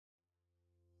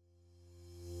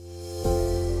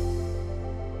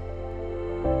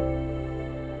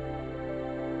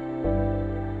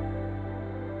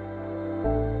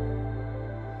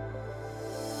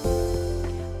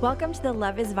Welcome to the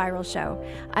Love is Viral show.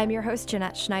 I'm your host,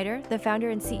 Jeanette Schneider, the founder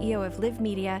and CEO of Live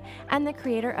Media and the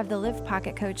creator of the Live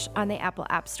Pocket Coach on the Apple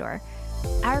App Store.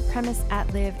 Our premise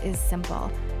at Live is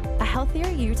simple. A healthier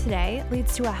you today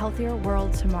leads to a healthier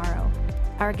world tomorrow.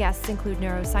 Our guests include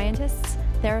neuroscientists,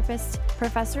 therapists,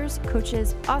 professors,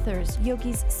 coaches, authors,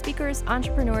 yogis, speakers,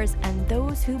 entrepreneurs, and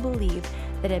those who believe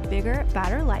that a bigger,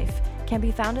 better life can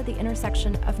be found at the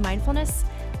intersection of mindfulness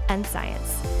and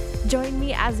science. Join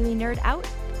me as we nerd out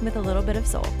with a little bit of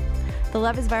soul. The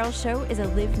Love is Viral show is a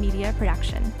Live Media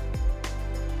production.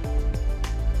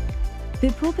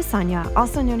 Vipul Bhesania,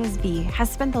 also known as V, has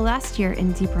spent the last year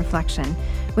in deep reflection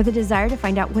with a desire to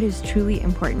find out what is truly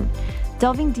important.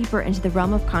 Delving deeper into the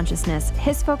realm of consciousness,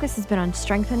 his focus has been on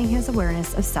strengthening his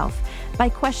awareness of self by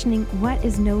questioning what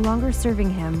is no longer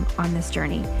serving him on this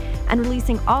journey and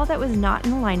releasing all that was not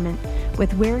in alignment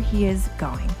with where he is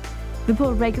going.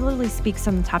 Vipul regularly speaks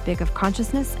on the topic of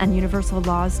consciousness and universal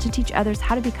laws to teach others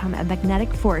how to become a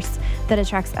magnetic force that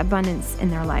attracts abundance in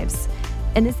their lives.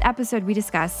 In this episode, we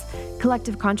discuss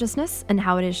collective consciousness and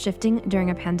how it is shifting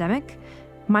during a pandemic,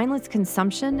 mindless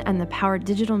consumption and the power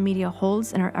digital media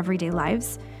holds in our everyday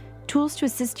lives, tools to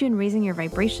assist you in raising your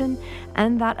vibration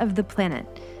and that of the planet,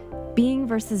 being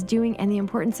versus doing and the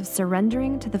importance of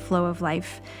surrendering to the flow of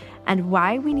life, and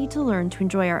why we need to learn to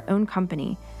enjoy our own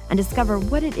company and discover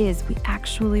what it is we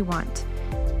actually want.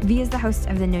 V is the host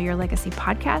of the Know Your Legacy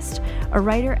podcast, a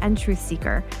writer and truth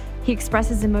seeker. He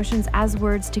expresses emotions as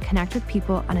words to connect with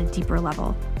people on a deeper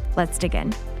level. Let's dig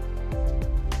in.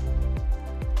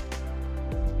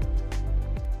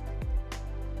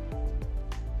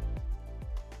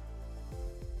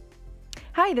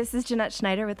 Hi, this is Jeanette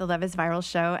Schneider with the Love is Viral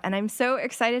show, and I'm so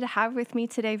excited to have with me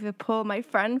today Vipul, my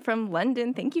friend from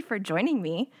London. Thank you for joining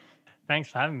me. Thanks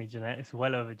for having me, Jeanette. It's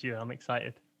well overdue. I'm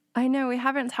excited. I know we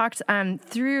haven't talked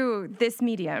through this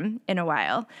medium in a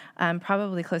while,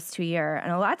 probably close to a year,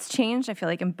 and a lot's changed, I feel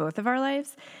like, in both of our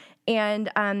lives. And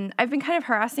I've been kind of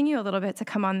harassing you a little bit to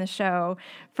come on the show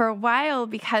for a while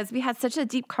because we had such a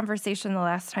deep conversation the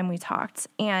last time we talked.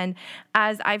 And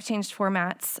as I've changed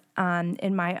formats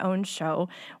in my own show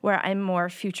where I'm more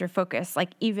future focused,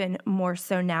 like even more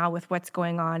so now with what's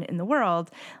going on in the world,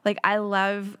 like I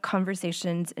love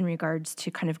conversations in regards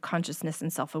to kind of consciousness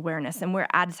and self-awareness. And we're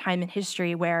at a time in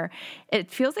history where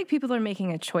it feels like people are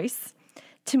making a choice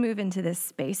to move into this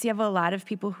space. You have a lot of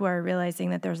people who are realizing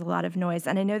that there's a lot of noise.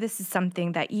 And I know this is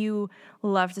something that you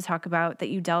love to talk about, that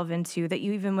you delve into, that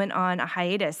you even went on a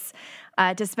hiatus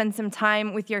to spend some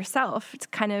time with yourself to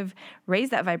kind of raise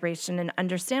that vibration and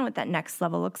understand what that next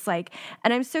level looks like.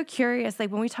 And I'm so curious,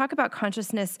 like when we talk about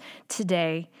consciousness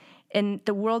today in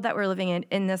the world that we're living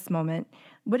in this moment,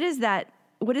 what does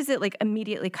it like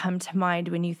immediately come to mind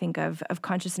when you think of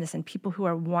consciousness and people who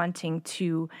are wanting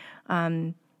to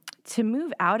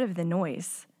move out of the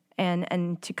noise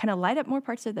and to kind of light up more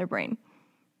parts of their brain?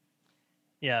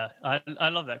 Yeah, I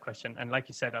love that question. And like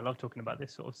you said, I love talking about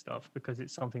this sort of stuff because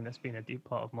it's something that's been a deep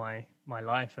part of my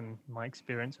life and my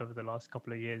experience over the last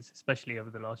couple of years, especially over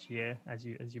the last year, as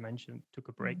you mentioned, took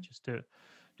a break just to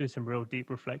do some real deep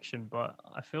reflection. But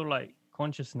I feel like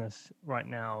consciousness right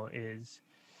now is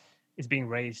being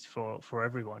raised for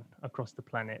everyone across the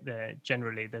planet.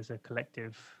 There's a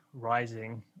collective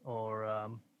rising or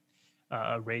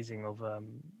a raising of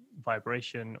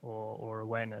vibration or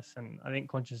awareness. And I think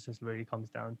consciousness really comes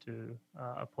down to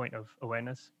a point of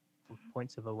awareness,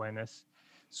 points of awareness,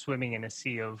 swimming in a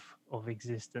sea of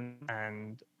existence,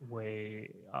 and where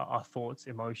our thoughts,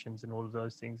 emotions, and all of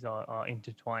those things are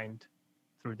intertwined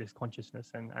through this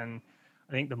consciousness. And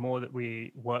I think the more that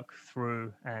we work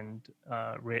through and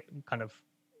kind of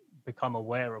become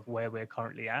aware of where we're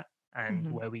currently at and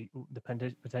where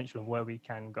the potential of where we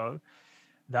can go,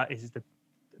 that is the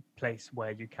place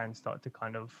where you can start to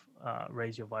kind of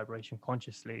raise your vibration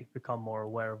consciously, become more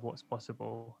aware of what's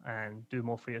possible, and do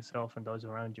more for yourself and those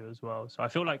around you as well. So I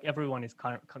feel like everyone is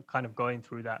kind of going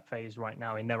through that phase right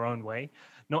now in their own way.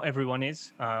 Not everyone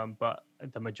is, but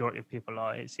the majority of people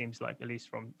are. It seems like, at least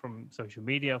from social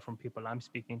media, from people I'm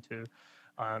speaking to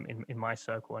in my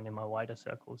circle and in my wider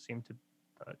circle, seem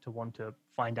to want to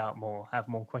find out more, have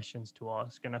more questions to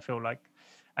ask. And I feel like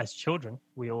as children,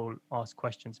 we all ask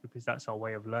questions because that's our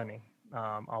way of learning,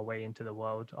 our way into the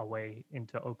world, our way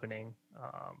into opening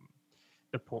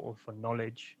the portal for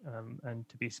knowledge, and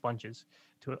to be sponges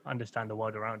to understand the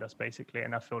world around us, basically.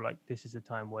 And I feel like this is a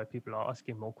time where people are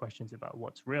asking more questions about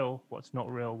what's real, what's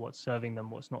not real, what's serving them,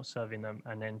 what's not serving them,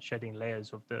 and then shedding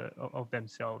layers of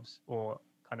themselves or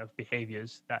kind of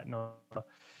behaviors that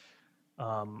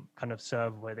kind of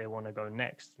serve where they want to go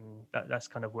next. And that's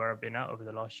kind of where I've been at over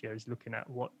the last year, is looking at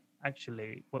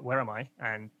where am I,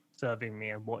 and serving me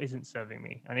and what isn't serving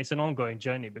me. And it's an ongoing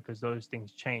journey because those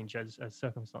things change as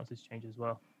circumstances change as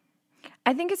well.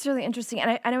 I think it's really interesting.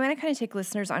 And I want to kind of take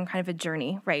listeners on kind of a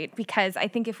journey, right? Because I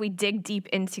think if we dig deep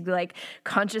into like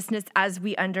consciousness as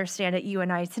we understand it, you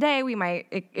and I today,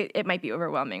 it might be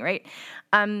overwhelming, right?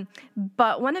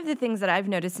 But one of the things that I've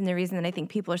noticed, and the reason that I think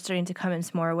people are starting to come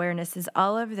into more awareness, is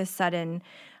all of a sudden,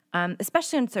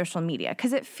 especially on social media,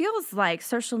 because it feels like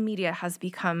social media has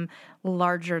become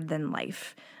larger than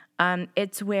life.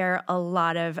 It's where a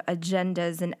lot of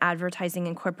agendas and advertising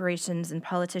and corporations and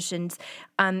politicians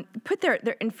put their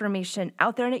information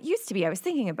out there. And it used to be, I was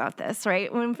thinking about this,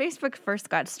 right? When Facebook first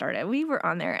got started, we were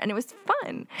on there and it was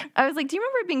fun. I was like, do you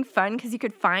remember it being fun? Because you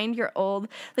could find your old,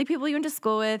 like people you went to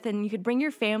school with, and you could bring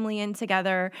your family in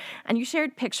together, and you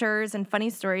shared pictures and funny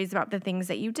stories about the things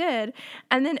that you did.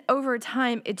 And then over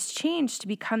time, it's changed to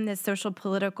become this social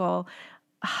political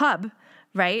hub,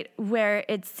 right? Where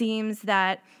it seems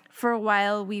that for a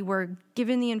while we were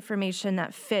given the information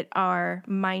that fit our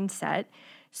mindset.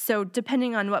 So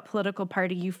depending on what political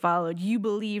party you followed, you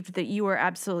believed that you were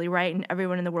absolutely right and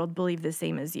everyone in the world believed the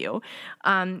same as you.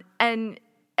 And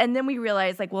then we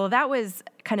realized, like, well, that was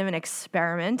kind of an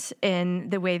experiment in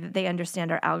the way that they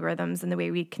understand our algorithms and the way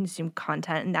we consume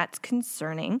content, and that's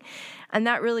concerning. And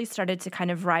that really started to kind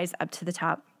of rise up to the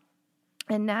top.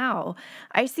 And now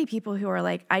I see people who are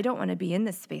like, I don't want to be in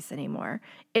this space anymore.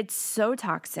 It's so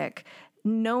toxic.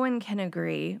 No one can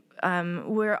agree.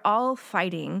 We're all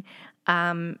fighting.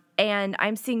 And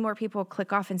I'm seeing more people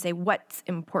click off and say what's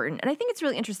important. And I think it's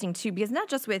really interesting too, because not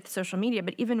just with social media,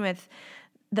 but even with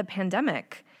the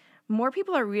pandemic, more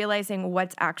people are realizing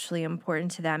what's actually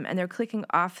important to them. And they're clicking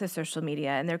off the social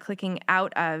media and they're clicking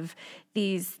out of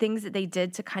these things that they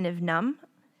did to kind of numb.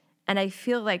 And I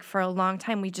feel like for a long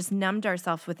time, we just numbed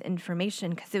ourselves with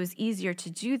information because it was easier to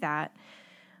do that.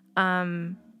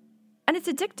 And it's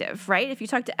addictive, right? If you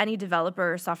talk to any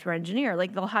developer or software engineer,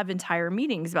 like they'll have entire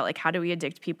meetings about like, how do we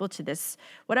addict people to this,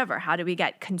 whatever? How do we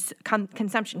get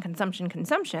consumption?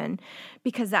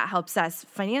 Because that helps us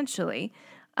financially.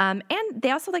 And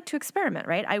they also like to experiment,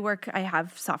 right? I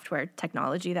have software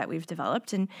technology that we've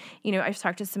developed, and I've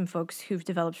talked to some folks who've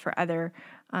developed for other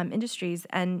industries,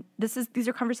 and these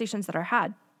are conversations that are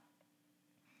had.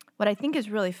 What I think is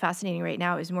really fascinating right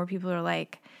now is more people are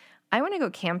like, I want to go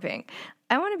camping.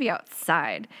 I want to be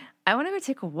outside. I want to go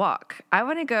take a walk. I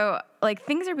want to go, like,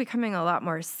 things are becoming a lot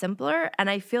more simpler. And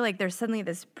I feel like there's suddenly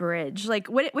this bridge. Like,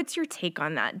 what's your take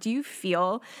on that? Do you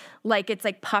feel like it's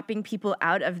like popping people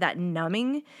out of that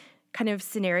numbing kind of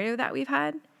scenario that we've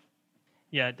had?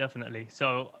 Yeah, definitely.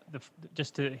 So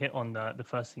just to hit on the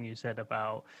first thing you said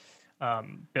about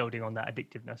building on that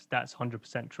addictiveness, that's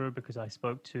 100% true, because I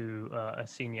spoke to a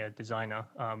senior designer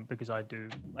because I do,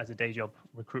 as a day job,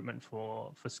 recruitment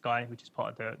for Sky, which is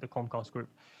part of the Comcast group.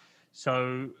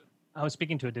 So I was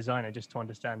speaking to a designer just to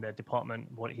understand their department,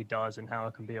 what he does, and how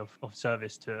it can be of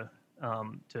service to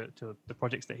the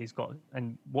projects that he's got.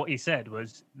 And what he said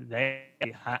was they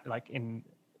had, like, in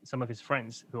some of his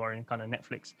friends who are in kind of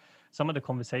Netflix, some of the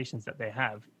conversations that they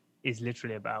have is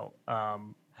literally about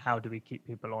how do we keep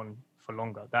people on for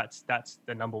longer. That's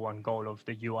the number one goal of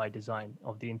the UI design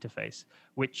of the interface,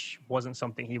 which wasn't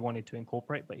something he wanted to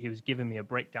incorporate, but he was giving me a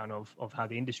breakdown of how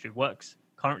the industry works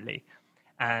currently.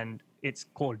 And it's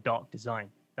called dark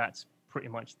design. That's pretty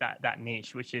much that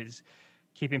niche, which is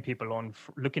keeping people on,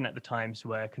 looking at the times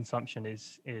where consumption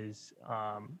is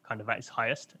kind of at its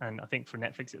highest. And I think for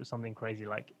Netflix, it was something crazy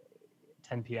like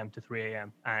 10 p.m. to 3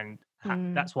 a.m. And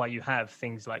that's why you have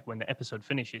things like when the episode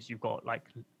finishes, you've got like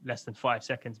less than 5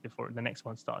 seconds before the next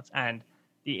one starts, and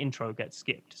the intro gets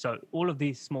skipped. So all of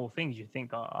these small things you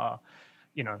think are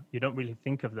you don't really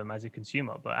think of them as a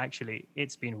consumer, but actually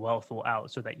it's been well thought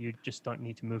out so that you just don't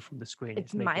need to move from the screen.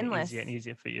 It's making mindless. it easier and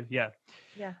easier for you. Yeah.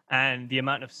 Yeah. And the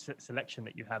amount of selection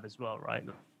that you have as well, right?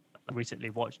 Recently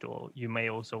watched, or you may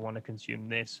also want to consume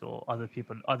this, or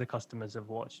other customers have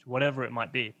watched, whatever it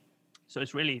might be. So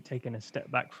it's really taking a step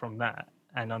back from that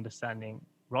and understanding,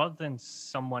 rather than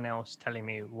someone else telling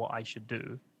me what I should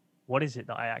do, what is it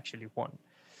that I actually want?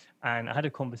 And I had a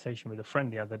conversation with a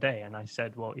friend the other day, and I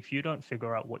said, well, if you don't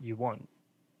figure out what you want,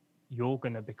 you're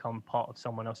going to become part of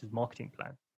someone else's marketing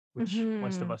plan, which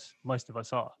most of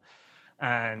us are.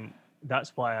 And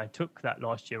that's why I took that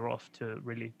last year off, to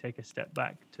really take a step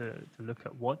back to look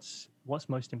at what's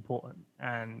most important.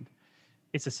 And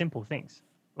it's the simple things,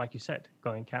 like you said,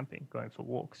 going camping, going for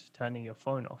walks, turning your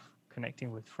phone off,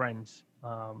 connecting with friends,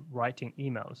 writing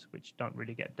emails, which don't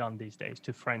really get done these days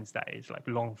to friends. That is like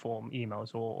long form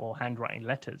emails or handwriting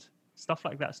letters. Stuff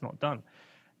like that's not done.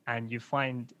 And you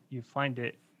find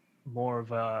it more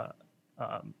of a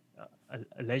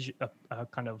a leisure, a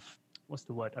kind of, what's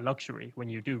the word, a luxury when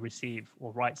you do receive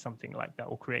or write something like that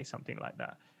or create something like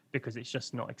that, because it's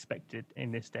just not expected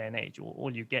in this day and age. Or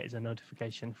all you get is a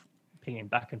notification pinging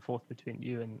back and forth between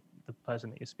you and the person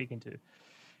that you're speaking to.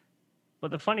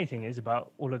 But the funny thing is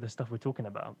about all of the stuff we're talking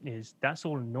about is that's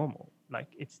all normal. Like,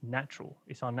 it's natural.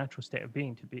 It's our natural state of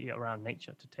being to be around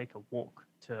nature, to take a walk,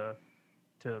 to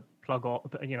plug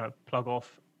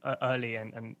off early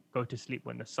and go to sleep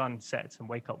when the sun sets and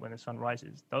wake up when the sun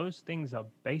rises. Those things are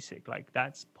basic. Like,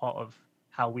 that's part of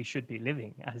how we should be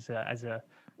living as a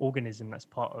organism that's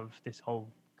part of this whole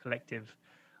collective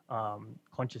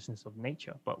consciousness of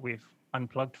nature. But we've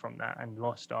unplugged from that and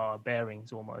lost our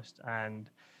bearings almost.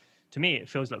 And to me, it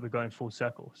feels like we're going full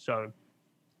circle. So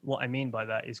what I mean by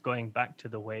that is going back to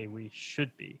the way we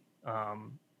should be,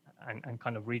 and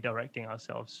kind of redirecting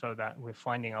ourselves so that we're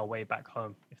finding our way back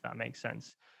home, if that makes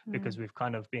sense, because we've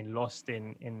kind of been lost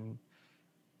in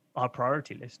our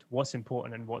priority list, what's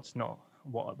important and what's not.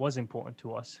 What was important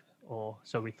to us, or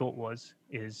so we thought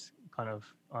is kind of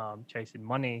chasing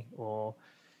money or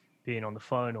being on the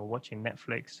phone or watching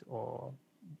Netflix or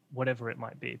whatever it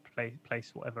might be,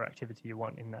 place whatever activity you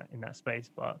want in that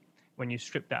space. But when you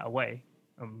strip that away,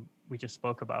 we just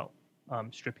spoke about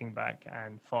stripping back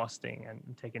and fasting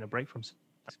and taking a break from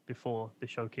before the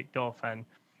show kicked off, and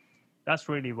that's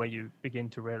really where you begin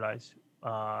to realize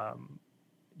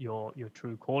your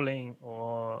true calling,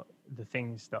 or the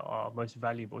things that are most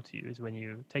valuable to you, is when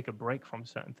you take a break from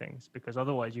certain things, because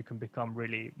otherwise you can become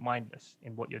really mindless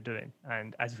in what you're doing.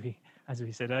 And as we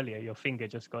said earlier, your finger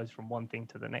just goes from one thing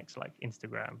to the next, like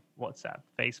Instagram, WhatsApp,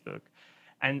 Facebook,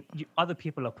 and other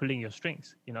people are pulling your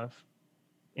strings,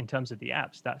 in terms of the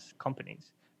apps. That's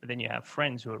companies, but then you have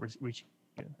friends who are reaching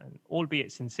you, and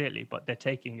albeit sincerely, but they're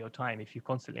taking your time. If you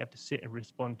constantly have to sit and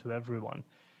respond to everyone,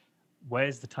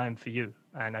 where's the time for you?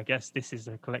 And I guess this is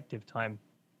a collective time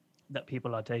that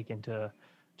people are taking to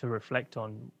reflect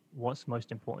on what's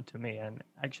most important to me. And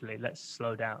actually, let's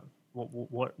slow down.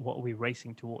 What are we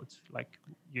racing towards? Like,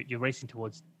 you're racing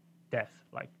towards death.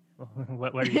 Like,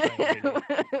 where are you going?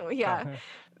 Really? Yeah,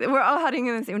 we're all heading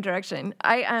in the same direction.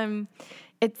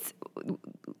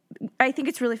 I think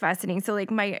it's really fascinating. So,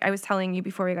 like, I was telling you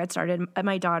before we got started,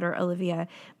 my daughter, Olivia,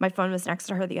 my phone was next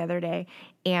to her the other day,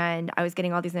 and I was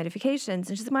getting all these notifications,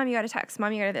 and she's like, Mom, you got a text.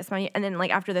 Mom, you got this. Mom, and then,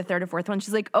 like, after the third or fourth one,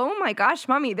 she's like, oh my gosh,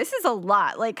 Mommy, this is a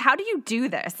lot. Like, how do you do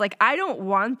this? Like, I don't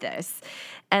want this.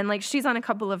 And, like, she's on a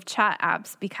couple of chat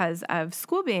apps because of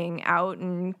school being out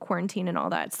and quarantine and all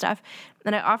that stuff.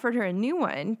 And I offered her a new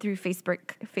one through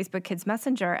Facebook Kids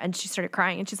Messenger, and she started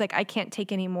crying, and she's like, I can't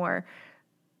take any more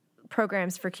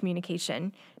programs for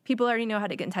communication. People already know how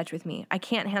to get in touch with me. I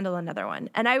can't handle another one.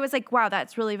 And I was like, wow,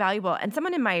 that's really valuable. And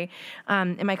someone in my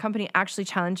company actually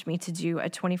challenged me to do a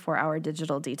 24-hour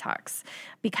digital detox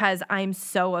because I'm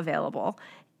so available.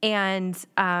 And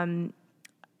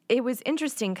it was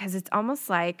interesting because it's almost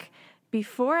like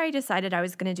before I decided I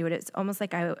was going to do it, it's almost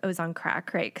like I was on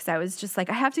crack, right? Because I was just like,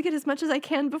 I have to get as much as I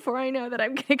can before I know that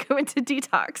I'm going to go into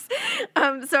detox.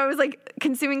 So I was like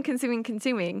consuming.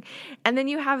 And then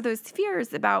you have those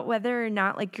fears about whether or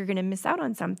not like you're going to miss out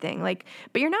on something. Like,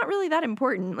 but you're not really that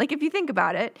important. Like, if you think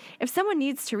about it, if someone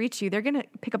needs to reach you, they're going to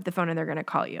pick up the phone and they're going to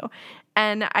call you.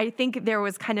 And I think there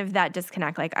was kind of that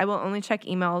disconnect. Like, I will only check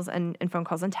emails and phone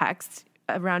calls and texts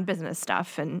around business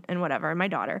stuff and whatever, and my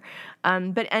daughter,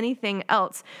 but anything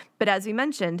else. But as we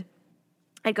mentioned,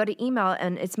 I go to email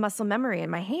and it's muscle memory in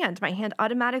my hand. My hand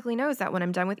automatically knows that when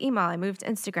I'm done with email, I move to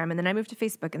Instagram, and then I move to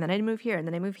Facebook, and then I move here, and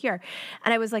then I move here.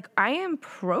 And I was like, I am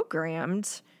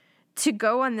programmed to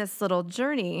go on this little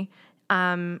journey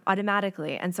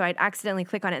automatically. And so I'd accidentally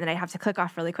click on it, and then I'd have to click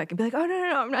off really quick and be like, oh,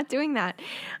 no, I'm not doing that.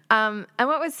 And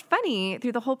what was funny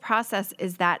through the whole process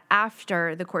is that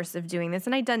after the course of doing this,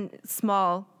 and I'd done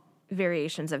small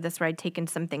variations of this where I'd taken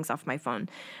some things off my phone,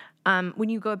 when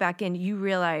you go back in, you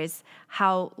realize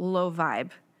how low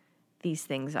vibe these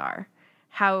things are,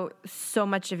 how so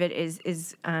much of it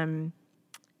is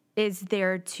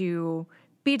there to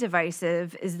be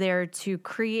divisive, is there to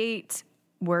create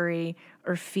worry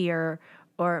or fear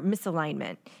or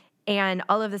misalignment. And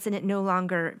all of a sudden it no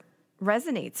longer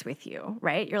resonates with you,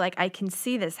 right? You're like, I can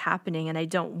see this happening and I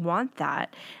don't want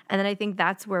that. And then I think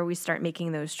that's where we start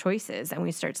making those choices and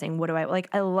we start saying, what do I like?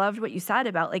 I loved what you said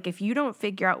about like, if you don't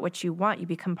figure out what you want, you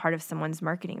become part of someone's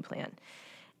marketing plan.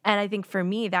 And I think for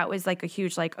me, that was like a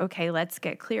huge, like, okay, let's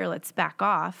get clear, let's back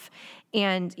off.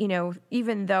 And,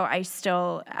 even though I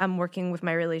still am working with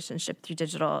my relationship through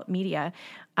digital media,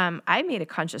 I made a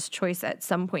conscious choice at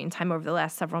some point in time over the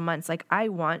last several months. Like, I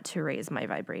want to raise my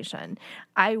vibration.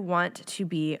 I want to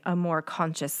be a more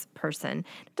conscious person.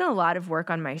 I've done a lot of work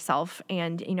on myself.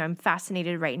 And, I'm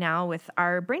fascinated right now with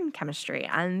our brain chemistry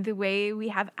and the way we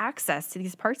have access to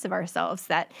these parts of ourselves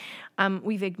that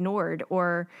we've ignored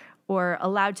or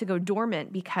allowed to go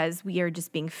dormant because we are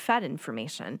just being fed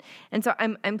information. And so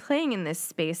I'm playing in this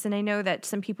space, and I know that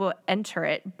some people enter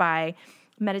it by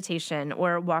meditation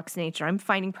or walks in nature. I'm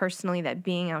finding personally that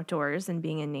being outdoors and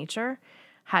being in nature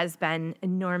has been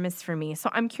enormous for me. So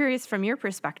I'm curious from your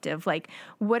perspective, like,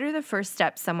 what are the first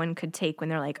steps someone could take when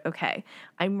they're like, okay,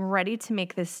 I'm ready to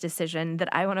make this decision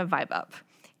that I want to vibe up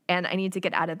and I need to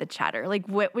get out of the chatter? Like,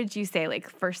 what would you say, like,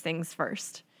 first things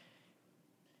first?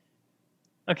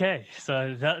 Okay,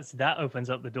 so that opens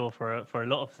up the door for a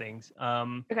lot of things.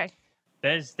 Okay.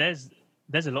 There's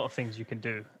a lot of things you can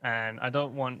do, and I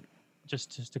don't want,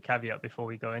 just to caveat before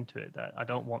we go into it, that I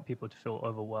don't want people to feel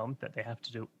overwhelmed that they have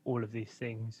to do all of these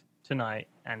things tonight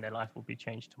and their life will be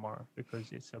changed tomorrow,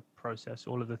 because it's a process.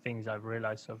 All of the things I've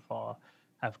realized so far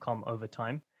have come over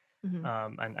time,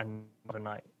 Mm-hmm. and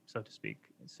overnight, so to speak.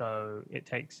 So it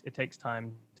takes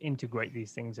time to integrate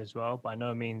these things as well. By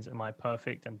no means am I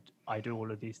perfect and I do all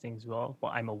of these things well, but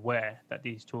I'm aware that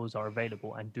these tools are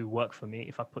available and do work for me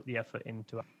if I put the effort in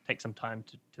to take some time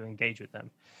to engage with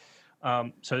them.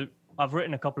 So I've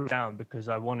written a couple down because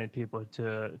I wanted people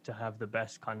to have the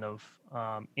best kind of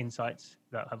insights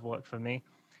that have worked for me.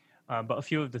 But a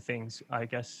few of the things I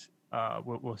guess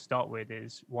we'll start with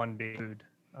is one being food.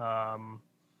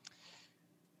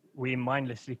 We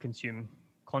mindlessly consume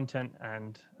content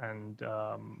and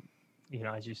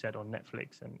as you said, on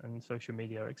Netflix and social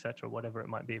media, etc., whatever it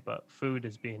might be, but food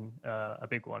has been a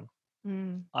big one.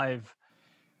 Mm. I've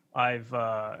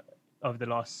over the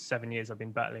last 7 years I've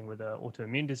been battling with an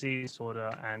autoimmune disease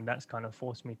disorder, and that's kind of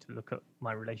forced me to look at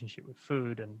my relationship with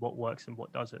food and what works and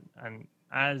what doesn't. And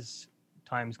as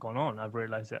time's gone on, I've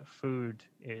realized that food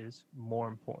is more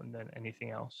important than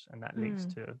anything else, and that links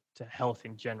Mm. to health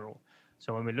in general.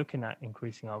 So when we're looking at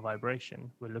increasing our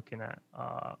vibration, we're looking at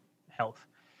health.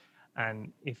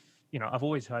 And if I've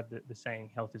always heard the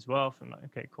saying "health is wealth," and like,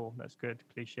 okay, cool, that's good,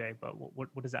 cliche, but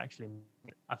what does that actually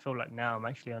mean? I feel like now I'm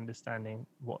actually understanding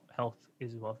what health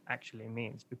is wealth actually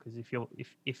means, because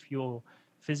if your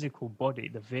physical body,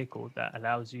 the vehicle that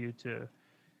allows you to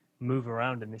move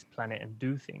around in this planet and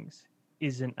do things,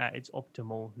 isn't at its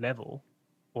optimal level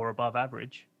or above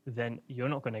average, then you're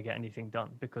not going to get anything done.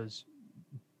 Because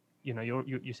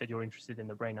you said you're interested in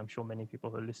the brain. I'm sure many people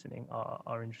who are listening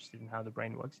are interested in how the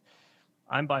brain works.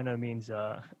 I'm by no means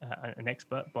an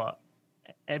expert, but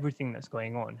everything that's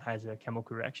going on has a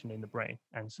chemical reaction in the brain.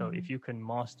 And so if you can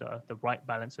master the right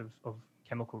balance of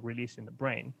chemical release in the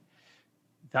brain,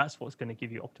 that's what's going to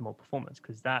give you optimal performance,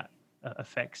 because that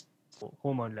affects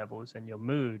hormone levels and your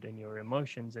mood and your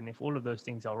emotions. And if all of those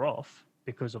things are off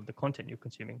because of the content you're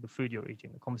consuming, the food you're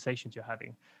eating, the conversations you're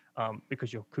having,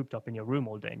 because you're cooped up in your room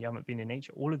all day and you haven't been in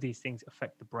nature, all of these things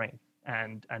affect the brain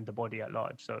and the body at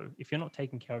large. So if you're not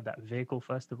taking care of that vehicle,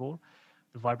 first of all,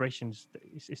 the vibrations,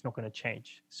 it's not going to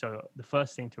change. So the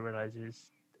first thing to realize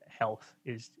is health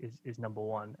is number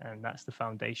one, and that's the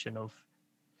foundation of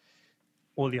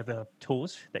all the other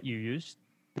tools that you use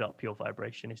to up your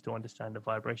vibration. Is to understand the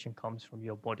vibration comes from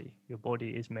your body. Your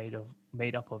body is made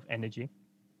up of energy,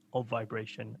 of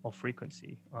vibration, of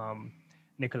frequency.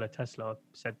 Nikola Tesla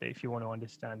said that if you want to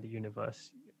understand the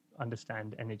universe,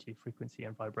 understand energy, frequency,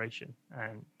 and vibration.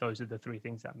 And those are the three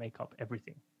things that make up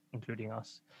everything, including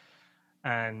us.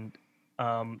 And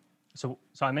so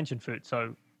I mentioned food.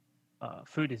 So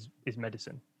food is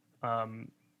medicine.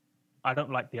 I don't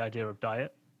like the idea of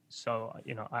diet. So,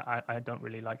 I don't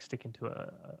really like sticking to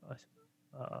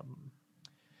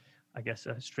I guess,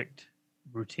 a strict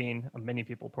routine. And many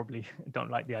people probably don't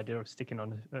like the idea of sticking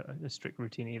on a strict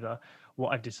routine either. What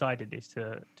I've decided is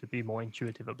to be more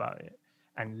intuitive about it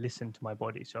and listen to my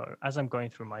body. So as I'm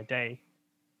going through my day,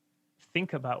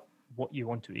 think about what you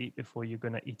want to eat before you're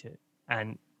going to eat it.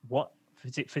 And what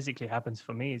physically happens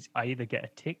for me is I either get a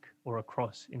tick or a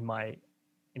cross in my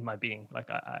being. Like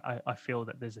I feel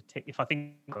that there's a tick. If I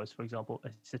think of roast, for example,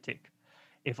 it's a tick.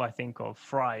 If I think of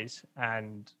fries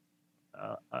and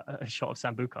a shot of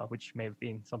sambuca, which may have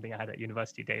been something I had at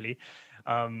university daily,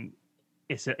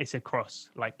 it's a cross.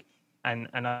 Like, and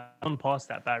I gone past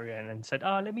that barrier and said,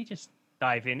 let me just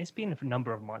dive in. It's been a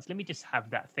number of months. Let me just have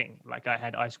that thing. Like I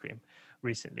had ice cream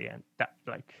recently, and that,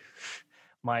 like,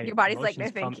 My Your body's like, no,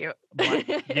 emotions thank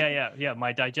you.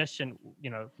 my digestion,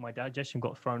 my digestion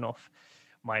got thrown off,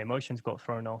 my emotions got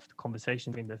thrown off, the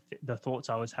conversation between the thoughts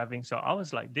I was having. So I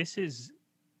was like, this is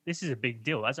a big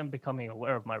deal. As I'm becoming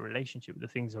aware of my relationship with the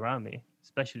things around me,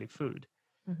 especially food,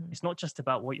 Mhm. it's not just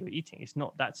about what you're eating. It's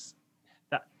not that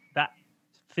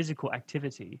physical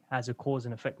activity has a cause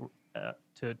and effect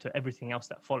to everything else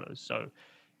that follows. So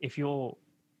if your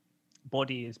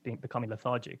body is becoming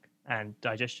lethargic and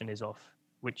digestion is off,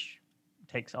 which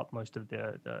takes up most of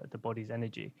the body's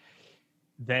energy,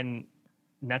 then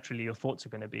naturally your thoughts are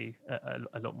going to be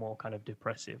a lot more kind of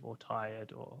depressive or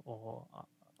tired or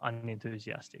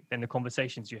unenthusiastic. Then the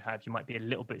conversations you have, you might be a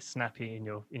little bit snappy in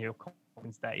your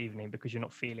comments that evening because you're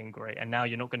not feeling great, and now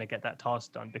you're not going to get that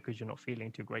task done because you're not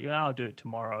feeling too great. I'll do it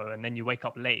tomorrow, and then you wake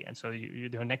up late, and so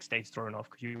your next day's thrown off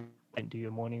because you didn't do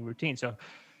your morning routine. So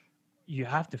you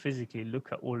have to physically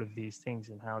look at all of these things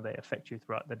and how they affect you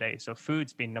throughout the day. So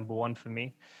food's been number one for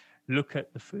me. Look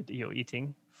at the food that you're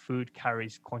eating. Food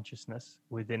carries consciousness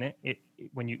within it.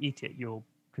 When you eat it, you're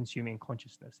consuming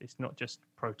consciousness. It's not just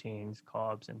proteins,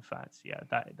 carbs, and fats. Yeah,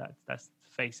 that's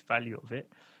face value of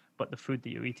it. But the food that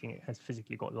you're eating, it has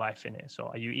physically got life in it. So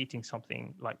are you eating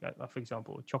something like, for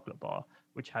example, a chocolate bar,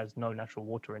 which has no natural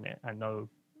water in it and no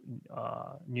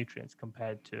nutrients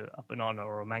compared to a banana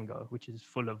or a mango, which is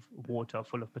full of water,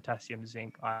 full of potassium,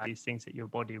 zinc, these things that your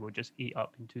body will just eat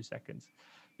up in 2 seconds.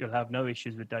 You'll have no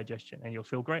issues with digestion and you'll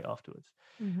feel great afterwards.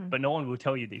 Mhm. But no one will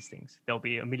tell you these things. There'll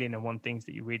be a million and one things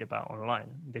that you read about online.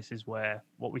 This is where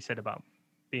what we said about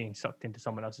being sucked into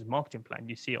someone else's marketing plan.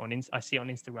 You see it I see it on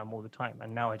Instagram all the time.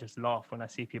 And now I just laugh when I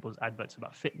see people's adverts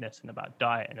about fitness and about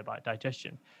diet and about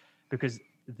digestion, because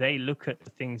they look at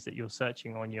the things that you're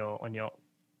searching on your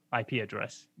IP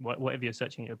address, whatever you're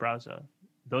searching in your browser.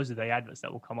 Those are the adverts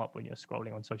that will come up when you're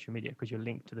scrolling on social media because you're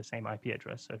linked to the same IP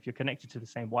address. So if you're connected to the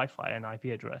same Wi-Fi and IP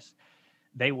address,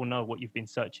 they will know what you've been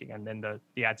searching, and then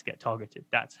the ads get targeted.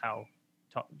 That's how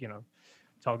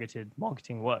targeted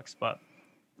marketing works. But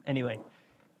anyway,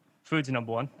 food's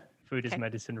number one. Food is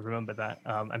medicine. Remember that,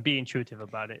 and be intuitive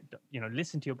about it.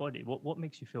 Listen to your body. What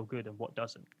makes you feel good and what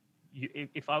doesn't.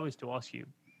 If I was to ask you,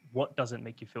 what doesn't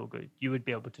make you feel good, you would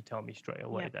be able to tell me straight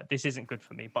away that this isn't good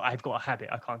for me, but I've got a habit,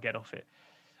 I can't get off it.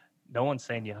 No one's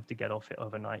saying you have to get off it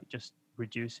overnight. Just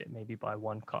reduce it maybe by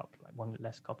 1 cup, like 1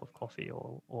 less cup of coffee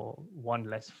or 1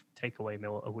 less takeaway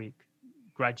meal a week.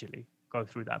 Gradually go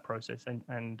through that process.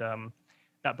 And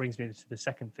that brings me to the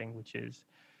second thing, which is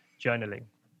journaling.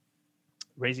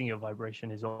 Raising your vibration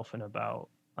is often about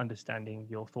understanding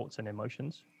your thoughts and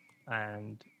emotions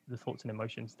and the thoughts and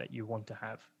emotions that you want to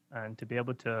have, and to be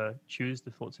able to choose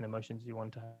the thoughts and emotions you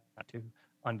want to have, to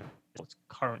understand what's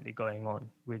currently going on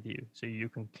with you so you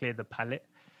can clear the palette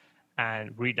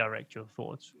and redirect your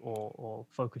thoughts or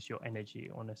focus your energy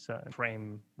on a certain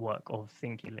framework of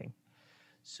thinking.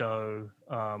 So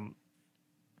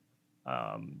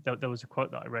there was a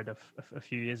quote that I read a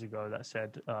few years ago that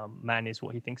said, man is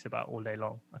what he thinks about all day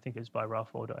long. I think it's by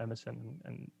Ralph Waldo Emerson.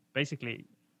 And basically,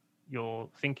 your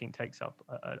thinking takes up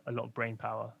a lot of brain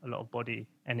power, a lot of body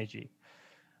energy.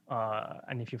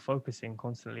 And if you're focusing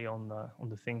constantly on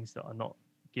the things that are not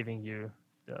giving you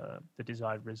the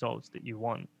desired results that you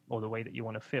want or the way that you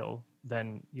want to feel,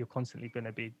 then you're constantly going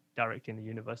to be directing the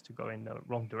universe to go in the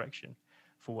wrong direction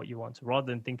for what you want. So rather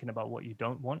than thinking about what you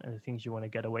don't want and the things you want to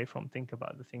get away from, think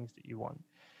about the things that you want.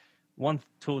 One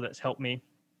tool that's helped me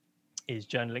is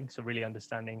journaling. So really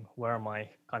understanding, where am I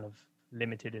kind of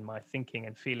limited in my thinking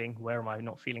and feeling? Where am I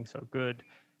not feeling so good?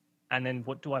 And then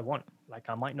what do I want? Like,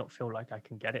 I might not feel like I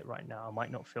can get it right now. I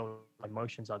might not feel my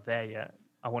emotions are there yet.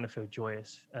 I want to feel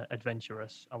joyous,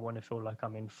 adventurous. I want to feel like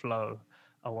I'm in flow.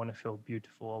 I want to feel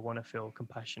beautiful. I want to feel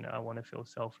compassionate. I want to feel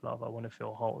self-love. I want to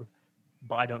feel whole.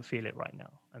 But I don't feel it right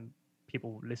now. And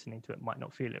people listening to it might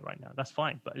not feel it right now. That's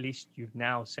fine. But at least you've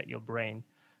now set your brain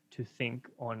to think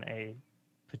on a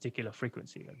particular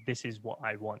frequency. Like, this is what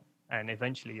I want. And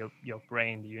eventually your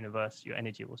brain, the universe, your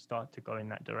energy will start to go in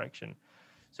that direction.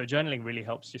 So journaling really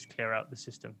helps just clear out the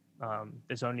system.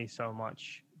 There's only so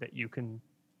much that you can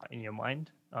in your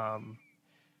mind.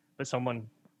 But someone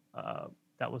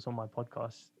that was on my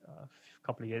podcast a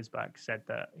couple of years back said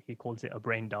that he calls it a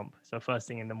brain dump. So first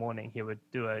thing in the morning, he would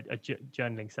do a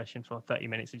journaling session for 30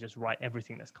 minutes to just write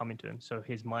everything that's coming to him. So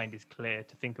his mind is clear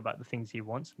to think about the things he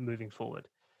wants moving forward.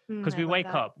 Because we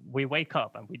wake up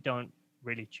and we don't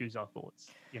really choose our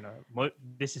thoughts.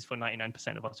 This is for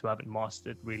 99% of us who haven't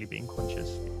mastered really being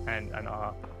conscious, and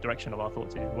our direction of our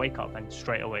thoughts is wake up and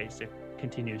straight away it's a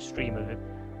continuous stream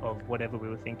of whatever we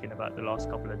were thinking about the last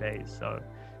couple of days. So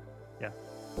yeah.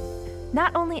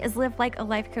 Not only is Live Like a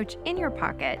Life Coach in your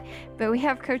pocket, but we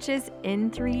have coaches in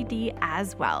 3D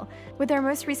as well. With our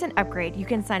most recent upgrade, you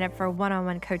can sign up for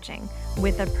one-on-one coaching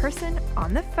with a person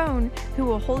on the phone who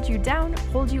will hold you down,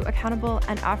 hold you accountable,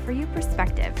 and offer you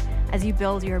perspective as you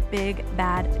build your big,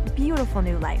 bad, beautiful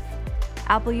new life.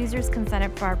 Apple users can sign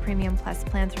up for our Premium Plus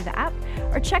plan through the app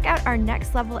or check out our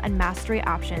next level and mastery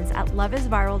options at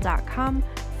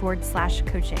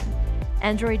loveisviral.com/coaching.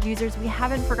 Android users, we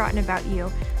haven't forgotten about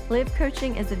you. Live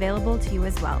Coaching is available to you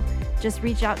as well. Just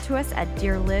reach out to us at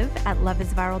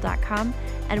dearlive@loveisviral.com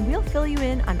and we'll fill you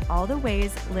in on all the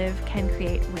ways Live can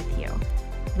create with you.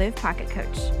 Live Pocket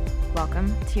Coach.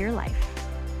 Welcome to your life.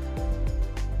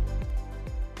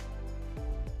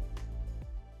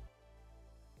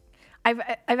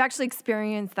 I've actually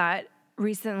experienced that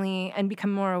recently and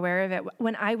become more aware of it.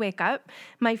 When I wake up,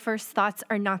 my first thoughts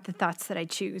are not the thoughts that I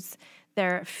choose.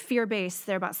 They're fear-based.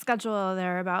 They're about schedule.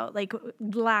 They're about like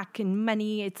lack and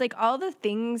money. It's like all the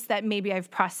things that maybe I've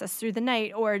processed through the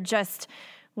night or just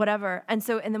whatever. And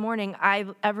so in the morning,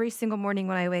 every single morning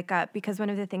when I wake up, because one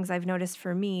of the things I've noticed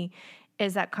for me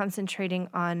is that concentrating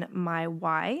on my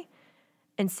why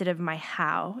instead of my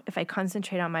how. If I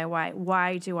concentrate on my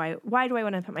why do I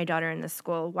want to put my daughter in this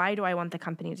school? Why do I want the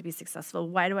company to be successful?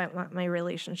 Why do I want my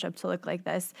relationship to look like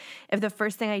this? If the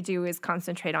first thing I do is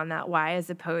concentrate on that why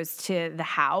as opposed to the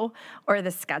how or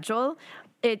the schedule,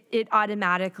 it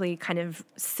automatically kind of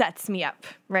sets me up,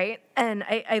 right? And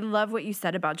I love what you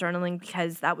said about journaling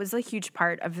because that was a huge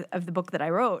part of the book that I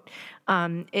wrote,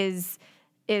 is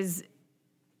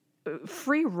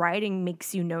free writing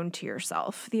makes you known to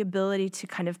yourself. The ability to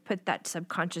kind of put that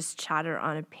subconscious chatter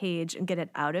on a page and get it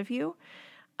out of you.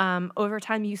 Over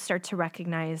time, you start to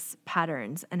recognize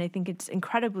patterns. And I think it's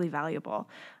incredibly valuable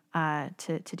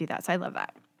to do that. So I love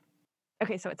that.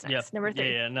 Okay, so it's next. Number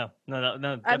 3. No.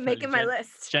 I'm making my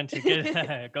list. Go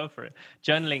for it.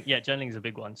 Journaling is a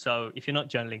big one. So if you're not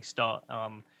journaling, start.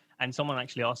 And someone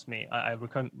actually asked me, I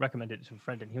recommended it to a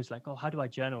friend, and he was like, "Oh, how do I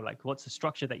journal? Like, what's the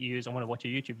structure that you use? I want to watch a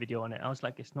YouTube video on it." I was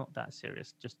like, "It's not that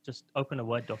serious. Just open a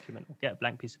Word document, or get a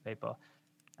blank piece of paper,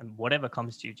 and whatever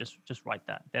comes to you, just write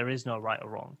that. There is no right or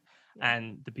wrong." Yeah.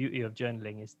 And the beauty of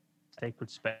journaling is sacred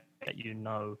space that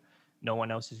no one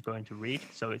else is going to read.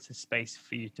 So it's a space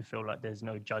for you to feel like there's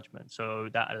no judgment. So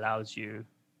that allows you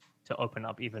to open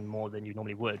up even more than you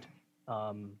normally would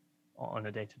on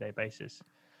a day-to-day basis.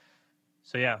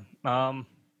 So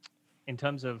in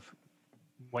terms of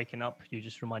waking up, you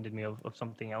just reminded me of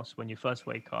something else. When you first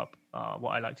wake up,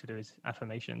 what I like to do is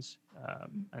affirmations.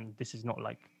 And this is not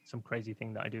like some crazy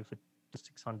thing that I do for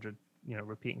 600,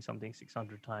 repeating something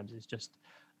 600 times. It's just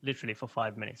literally for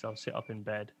 5 minutes. I'll sit up in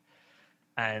bed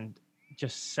and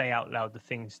just say out loud the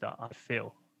things that I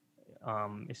feel.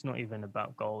 It's not even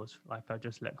about goals. Like I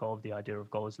just let go of the idea of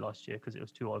goals last year because it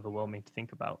was too overwhelming to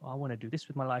think about. I want to do this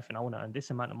with my life and I want to earn this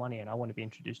amount of money and I want to be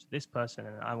introduced to this person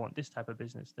and I want this type of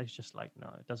business. There's just like,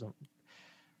 no, it doesn't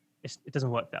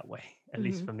work that way. At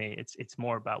least for me, it's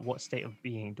more about what state of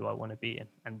being do I want to be in,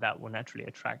 and that will naturally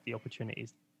attract the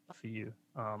opportunities for you.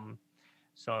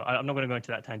 So I'm not going to go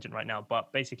into that tangent right now,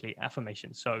 but basically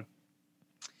affirmations. So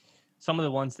some of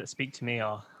the ones that speak to me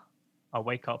are, I'll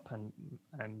wake up and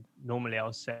normally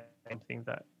I'll say something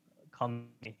that comes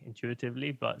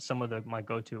intuitively, but some of my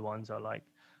go-to ones are like,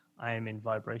 I am in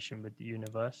vibration with the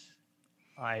universe.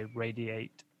 I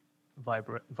radiate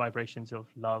vibrations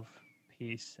of love,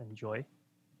 peace, and joy.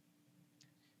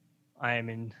 I am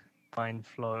in divine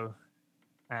flow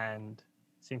and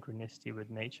synchronicity with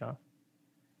nature.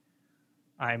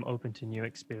 I am open to new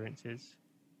experiences.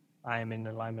 I am in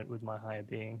alignment with my higher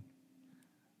being.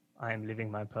 I am living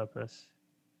my purpose.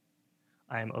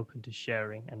 I am open to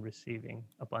sharing and receiving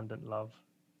abundant love.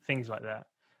 Things like that,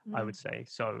 I would say.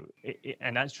 So,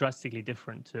 and that's drastically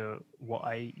different to what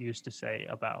I used to say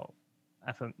about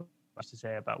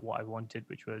what I wanted,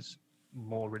 which was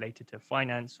more related to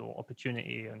finance or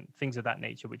opportunity and things of that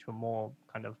nature, which were more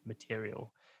kind of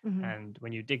material. And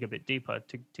when you dig a bit deeper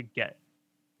to get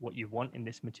what you want in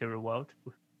this material world,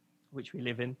 which we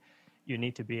live in, you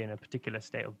need to be in a particular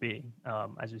state of being,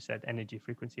 as we said, energy,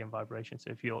 frequency, and vibration.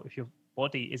 So if your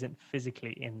body isn't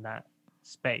physically in that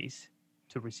space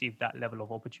to receive that level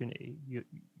of opportunity,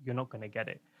 you're not going to get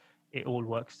it. It all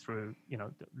works through,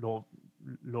 the law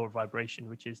of vibration,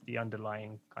 which is the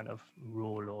underlying kind of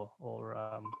rule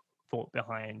or thought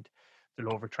behind the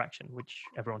law of attraction, which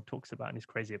everyone talks about and is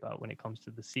crazy about when it comes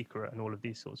to The Secret and all of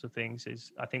these sorts of things.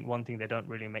 Is I think one thing they don't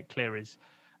really make clear is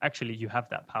actually you have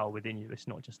that power within you. It's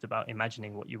not just about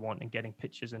imagining what you want and getting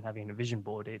pictures and having a vision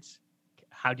board. It's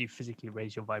how do you physically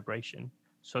raise your vibration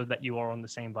so that you are on the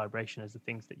same vibration as the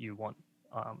things that you want.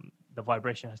 the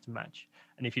vibration has to match.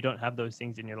 And if you don't have those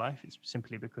things in your life, it's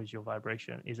simply because your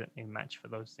vibration isn't a match for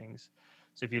those things.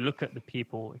 So if you look at the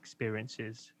people,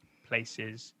 experiences,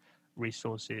 places,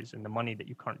 resources, and the money that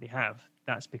you currently have,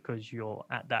 that's because you're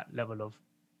at that level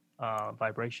of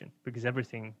vibration, because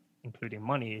everything, including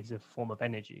money, is a form of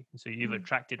energy. And so you've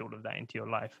attracted all of that into your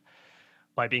life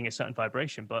by being a certain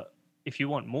vibration. But if you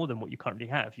want more than what you currently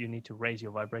have, you need to raise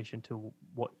your vibration to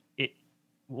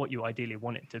what you ideally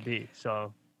want it to be.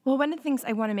 So well, one of the things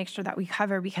I want to make sure that we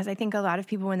cover, because I think a lot of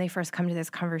people, when they first come to this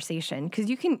conversation, because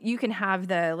you can have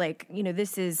the, like, you know,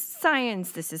 this is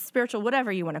science, this is spiritual,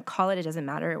 whatever you want to call it doesn't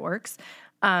matter, it works.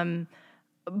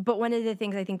 But one of the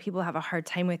things I think people have a hard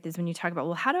time with is when you talk about,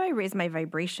 well, how do I raise my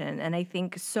vibration? And I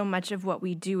think so much of what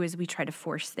we do is we try to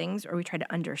force things, or we try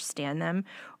to understand them,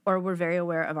 or we're very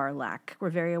aware of our lack. We're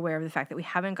very aware of the fact that we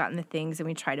haven't gotten the things, and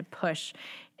we try to push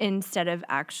instead of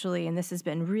actually, and this has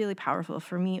been really powerful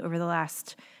for me over the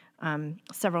last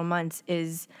several months,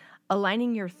 is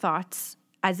aligning your thoughts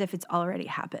as if it's already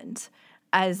happened.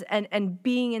 And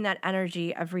being in that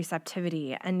energy of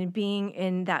receptivity, and being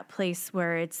in that place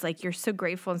where it's like you're so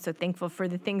grateful and so thankful for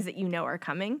the things that you know are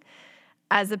coming,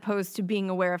 as opposed to being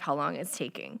aware of how long it's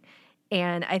taking.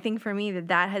 And I think for me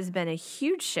that has been a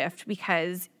huge shift,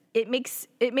 because it makes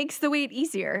the wait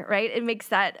easier, right? It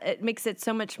makes it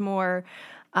so much more.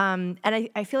 And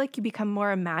I feel like you become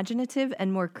more imaginative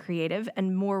and more creative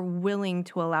and more willing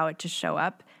to allow it to show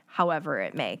up however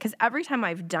it may. Because every time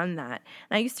I've done that,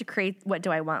 and I used to create what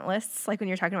do I want lists, like when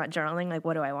you're talking about journaling, like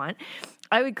what do I want?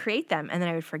 I would create them and then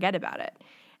I would forget about it.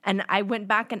 And I went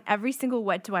back, and every single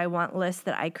what do I want list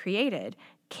that I created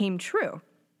came true.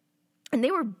 And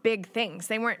they were big things.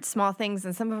 They weren't small things,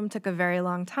 and some of them took a very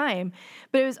long time.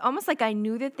 But it was almost like I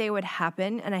knew that they would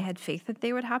happen, and I had faith that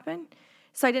they would happen.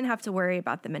 So I didn't have to worry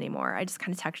about them anymore. I just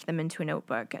kind of tucked them into a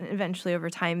notebook, and eventually over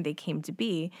time they came to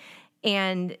be.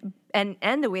 And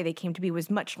the way they came to be was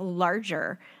much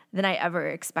larger than I ever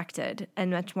expected,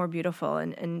 and much more beautiful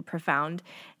and profound.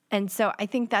 And so I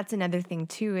think that's another thing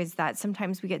too, is that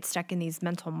sometimes we get stuck in these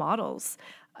mental models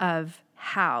of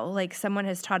how, like someone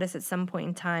has taught us at some point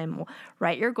in time, well,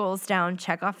 write your goals down,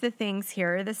 check off the things,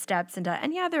 here are the steps, and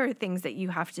yeah, there are things that you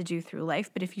have to do through life.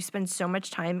 But if you spend so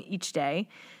much time each day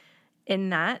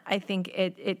in that, I think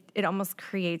it almost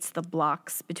creates the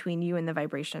blocks between you and the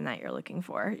vibration that you're looking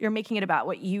for. You're making it about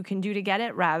what you can do to get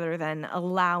it rather than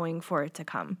allowing for it to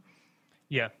come.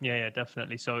 Yeah,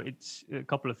 definitely. So it's a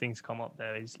couple of things come up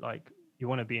there. Is like you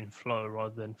want to be in flow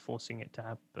rather than forcing it to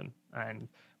happen. And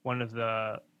one of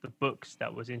the books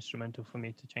that was instrumental for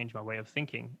me to change my way of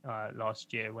thinking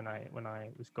last year when I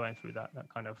was going through that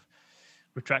kind of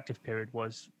retractive period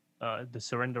was The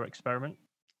Surrender Experiment.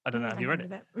 I don't know. Have you read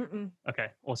it? Okay.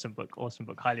 Awesome book.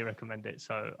 Highly recommend it.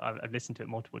 So I've listened to it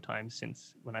multiple times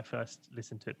since when I first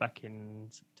listened to it back in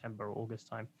September or August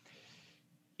time.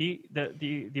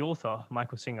 The author,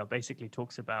 Michael Singer, basically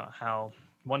talks about how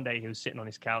one day he was sitting on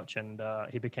his couch and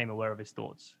he became aware of his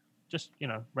thoughts. Just,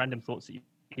 random thoughts that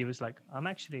he was like, I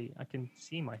can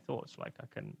see my thoughts. Like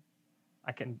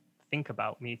I can think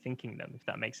about me thinking them, if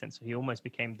that makes sense. So he almost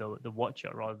became the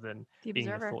watcher rather than being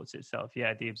the thoughts itself.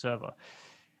 Yeah, the observer.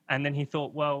 And then he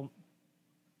thought, well,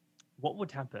 what would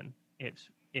happen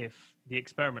if the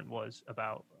experiment was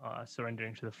about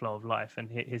surrendering to the flow of life? And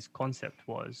his concept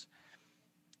was,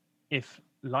 if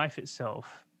life itself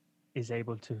is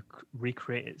able to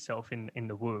recreate itself in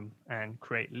the womb and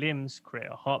create limbs, create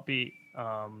a heartbeat,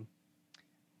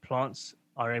 plants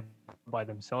are able by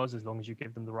themselves, as long as you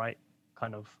give them the right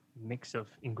kind of mix of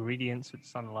ingredients with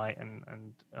sunlight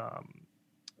and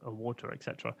water,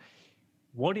 etc.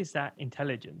 What is that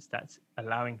intelligence that's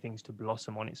allowing things to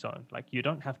blossom on its own? Like, you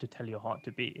don't have to tell your heart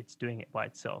to beat; it's doing it by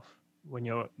itself.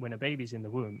 When a baby's in the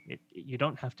womb, you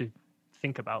don't have to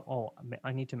think about, oh,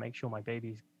 I need to make sure my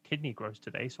baby's kidney grows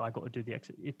today, so I got to do the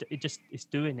exercise. It's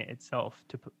doing it itself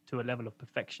to a level of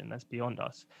perfection that's beyond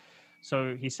us.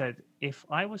 So he said, if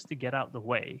I was to get out the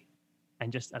way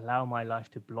and just allow my life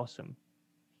to blossom,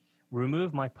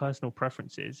 remove my personal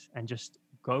preferences, and just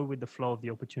go with the flow of the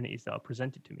opportunities that are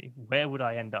presented to me, where would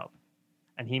I end up?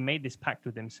 And he made this pact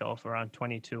with himself around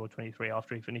 22 or 23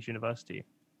 after he finished university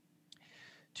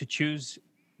to choose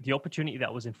the opportunity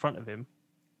that was in front of him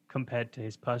compared to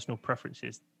his personal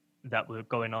preferences that were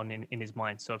going on in his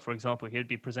mind. So, for example, he would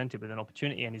be presented with an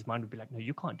opportunity and his mind would be like, no,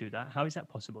 you can't do that. How is that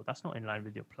possible? That's not in line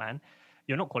with your plan.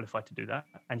 You're not qualified to do that.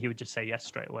 And he would just say yes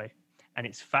straight away. And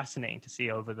it's fascinating to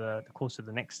see over the course of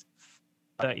the next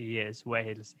 30 years where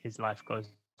his life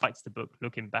goes. Writes the book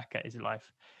looking back at his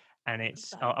life, and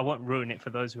it's I won't ruin it for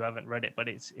those who haven't read it, but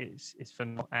it's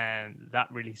phenomenal. And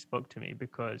that really spoke to me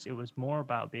because it was more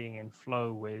about being in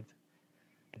flow with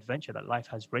adventure that life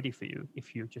has ready for you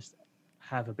if you just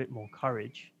have a bit more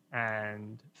courage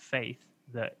and faith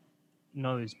that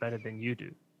knows better than you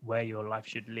do where your life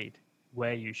should lead,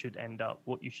 where you should end up,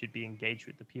 what you should be engaged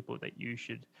with, the people that you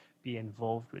should be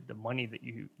involved with, the money that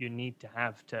you need to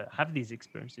have these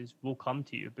experiences will come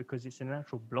to you because it's a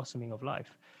natural blossoming of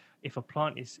life. If a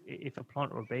plant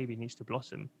or a baby needs to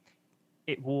blossom,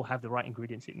 it will have the right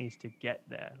ingredients it needs to get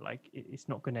there. Like it's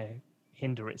not going to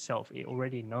hinder itself. It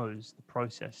already knows the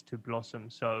process to blossom.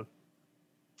 So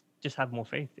just have more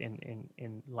faith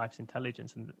in life's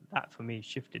intelligence, and that for me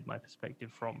shifted my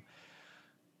perspective from,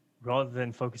 rather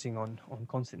than focusing on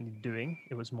constantly doing,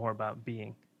 it was more about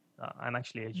being. I'm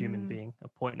actually a human being, a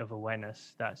point of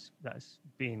awareness that's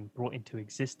being brought into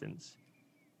existence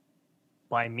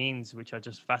by means which are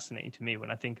just fascinating to me when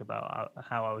I think about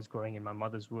how I was growing in my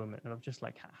mother's womb. And I'm just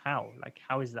like, how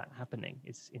is that happening?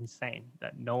 It's insane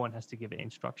that no one has to give it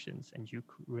instructions, and you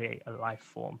create a life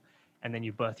form, and then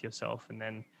you birth yourself, and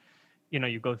then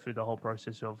you go through the whole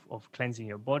process of cleansing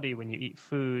your body when you eat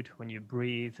food, when you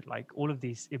breathe, like all of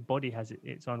these. Your body has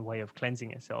its own way of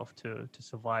cleansing itself to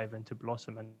survive and to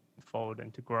blossom and fold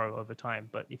and to grow over time.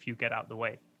 But if you get out the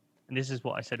way, and this is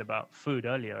what I said about food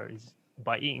earlier, is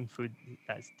by eating food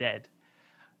that's dead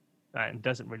and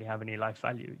doesn't really have any life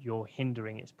value, you're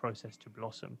hindering its process to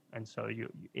blossom. And so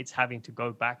it's having to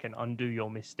go back and undo your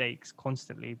mistakes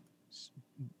constantly,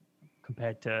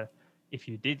 compared to if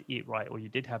you did eat right or you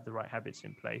did have the right habits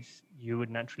in place, you would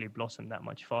naturally blossom that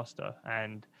much faster.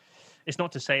 And it's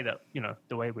not to say that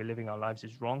the way we're living our lives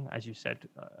is wrong. As you said,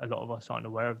 a lot of us aren't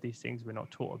aware of these things. We're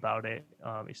not taught about it.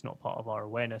 It's not part of our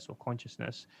awareness or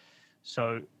consciousness.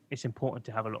 So it's important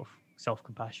to have a lot of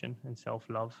self-compassion and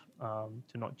self-love,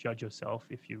 to not judge yourself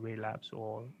if you relapse,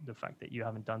 or the fact that you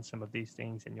haven't done some of these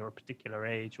things and you're a particular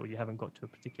age, or you haven't got to a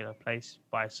particular place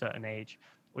by a certain age,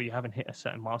 or you haven't hit a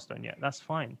certain milestone yet. That's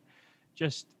fine.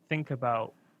 Just think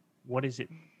about what is it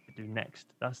to do next.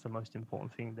 That's the most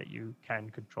important thing that you can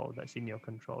control, that's in your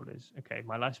control, is, okay,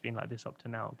 my life's been like this up to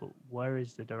now, but where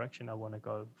is the direction I want to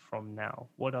go from now?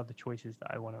 What are the choices that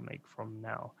I want to make from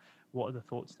now? What are the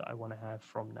thoughts that I want to have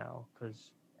from now?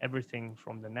 Because everything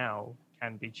from the now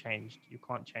can be changed. You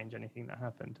can't change anything that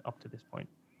happened up to this point.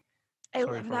 I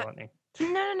Sorry love for that. running.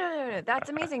 No. That's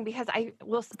amazing, because I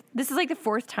will. This is like the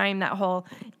fourth time that whole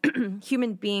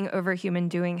human being over human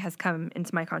doing has come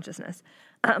into my consciousness.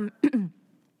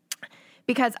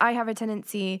 Because I have a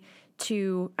tendency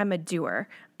I'm a doer.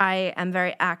 I am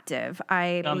very active. I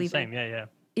I'm the believe same. Yeah.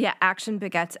 yeah, action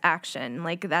begets action.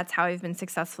 Like that's how I've been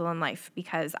successful in life,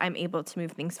 because I'm able to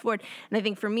move things forward. And I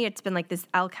think for me, it's been like this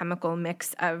alchemical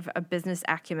mix of a business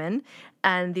acumen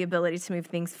and the ability to move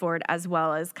things forward, as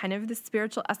well as kind of the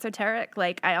spiritual esoteric.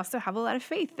 Like I also have a lot of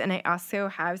faith, and I also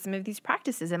have some of these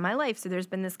practices in my life. So there's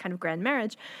been this kind of grand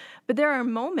marriage, but there are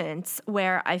moments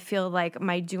where I feel like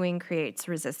my doing creates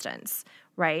resistance,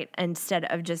 right? Instead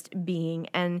of just being.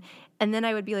 And then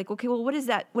I would be like, okay, well, what is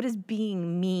that? What does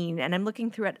being mean? And I'm looking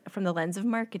through it from the lens of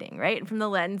marketing, right? And from the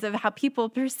lens of how people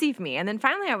perceive me. And then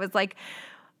finally I was like,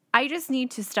 I just need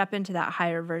to step into that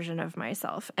higher version of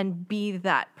myself and be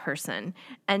that person.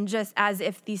 And just as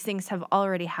if these things have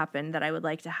already happened that I would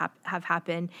like to have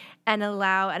happen, and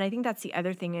allow, and I think that's the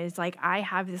other thing, is like, I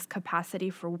have this capacity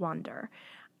for wonder.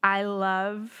 I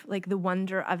love like the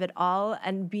wonder of it all,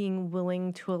 and being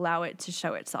willing to allow it to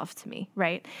show itself to me,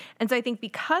 right? And so I think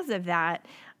because of that,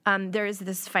 there is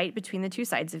this fight between the two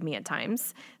sides of me at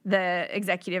times. The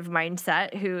executive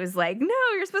mindset, who is like, no,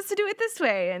 you're supposed to do it this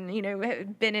way,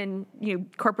 and been in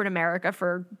corporate America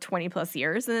for 20 plus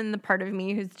years, and then the part of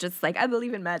me who's just like, I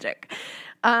believe in magic.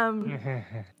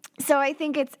 So I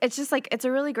think it's just like, it's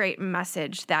a really great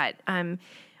message that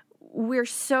we're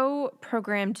so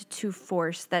programmed to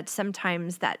force that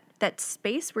sometimes that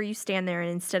space where you stand there, and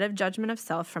instead of judgment of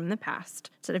self from the past,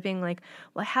 instead of being like,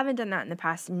 well, I haven't done that in the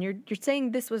past, and you're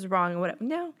saying this was wrong, or whatever.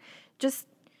 No, just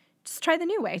try the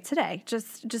new way today.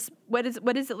 Just what does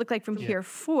it look like from here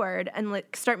forward, and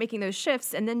like start making those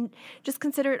shifts, and then just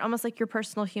consider it almost like your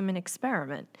personal human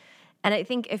experiment. And I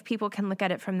think if people can look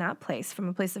at it from that place, from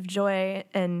a place of joy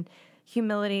and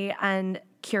humility and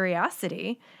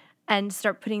curiosity, and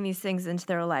start putting these things into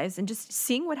their lives and just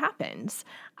seeing what happens,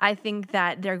 I think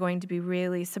that they're going to be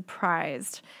really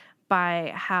surprised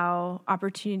by how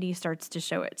opportunity starts to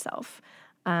show itself.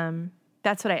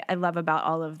 That's what I love about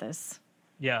all of this.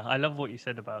 Yeah, I love what you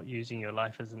said about using your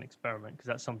life as an experiment, because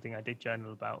that's something I did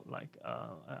journal about like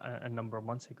a number of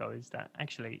months ago, is that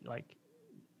actually, like,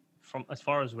 from as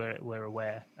far as we're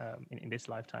aware, in this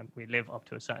lifetime, we live up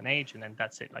to a certain age, and then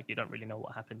that's it. Like, you don't really know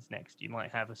what happens next. You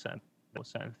might have a certain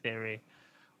theory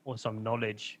or some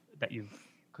knowledge that you've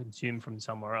consume from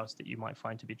somewhere else that you might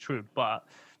find to be true. But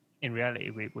in reality,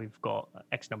 we've got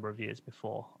X number of years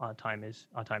before our time is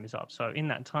up. So in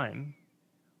that time,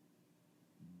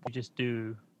 you just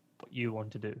do what you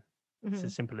want to do. It's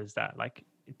as simple as that. Like,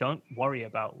 don't worry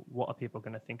about what are people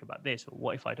going to think about this, or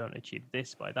what if I don't achieve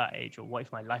this by that age, or what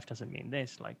if my life doesn't mean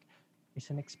this. Like,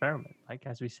 it's an experiment. Like,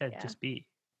 as we said, just be.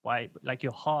 Why? Like,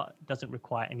 your heart doesn't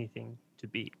require anything to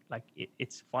beat. Like,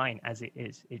 it's fine as it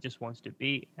is. It just wants to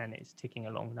beat, and it's ticking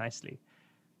along nicely.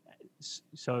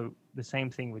 So the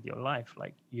same thing with your life.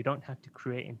 Like, you don't have to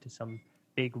create into some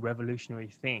big revolutionary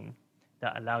thing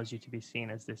that allows you to be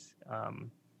seen as this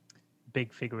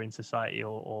big figure in society,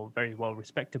 or very well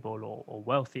respectable, or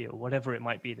wealthy, or whatever it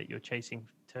might be that you're chasing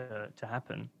to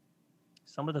happen.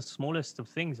 Some of the smallest of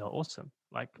things are awesome,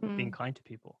 like being kind to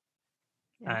people,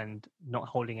 and not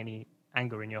holding any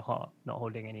anger in your heart, not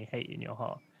holding any hate in your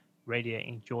heart,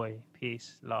 radiating joy,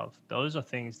 peace, love. Those are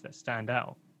things that stand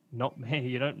out. Not many,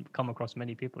 you don't come across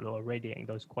many people who are radiating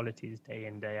those qualities day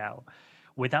in, day out,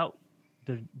 without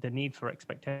the need for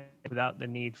expectation, without the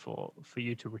need for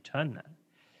you to return that.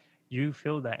 You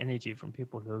feel that energy from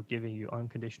people who are giving you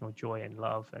unconditional joy and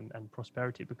love and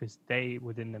prosperity, because they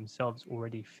within themselves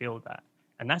already feel that.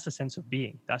 And that's a sense of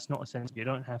being. That's not a sense, you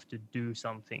don't have to do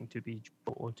something to be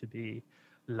joyful, or to be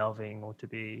loving, or to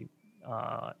be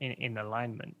in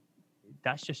alignment.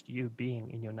 That's just you being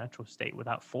in your natural state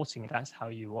without forcing it. That's how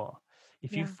you are.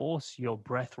 If you force your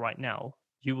breath right now,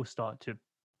 you will start to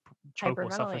choke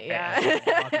or suffocate.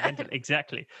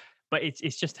 Exactly. But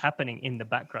it's just happening in the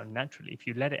background naturally. If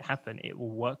you let it happen, it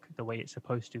will work the way it's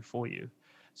supposed to for you.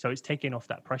 So it's taking off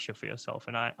that pressure for yourself.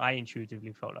 And I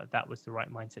intuitively felt like that was the right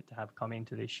mindset to have come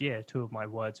into this year. Two of my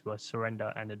words were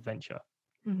surrender and adventure.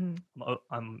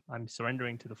 I'm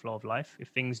surrendering to the flow of life. If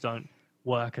things don't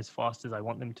work as fast as I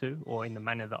want them to, or in the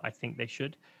manner that I think they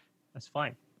should, that's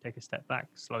fine. Take a step back,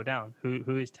 slow down.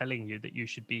 Who is telling you that you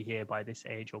should be here by this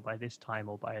age, or by this time,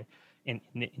 or by in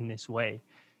this way?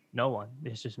 No one.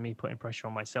 It's just me putting pressure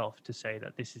on myself to say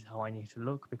that this is how I need to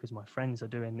look, because my friends are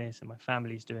doing this, and my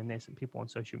family's doing this, and people on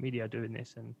social media are doing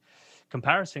this. And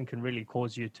comparison can really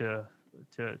cause you to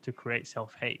create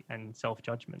self-hate and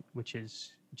self-judgment, which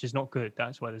is not good.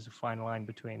 That's why there's a fine line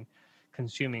between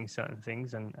consuming certain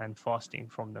things and fasting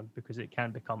from them, because it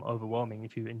can become overwhelming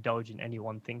if you indulge in any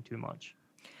one thing too much.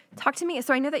 Talk to me.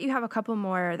 So I know that you have a couple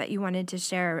more that you wanted to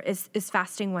share. Is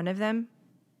fasting one of them?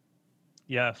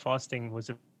 Yeah, fasting was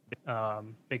a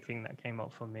big thing that came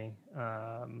up for me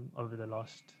over the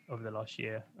last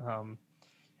year,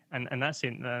 and that's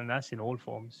in all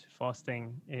forms.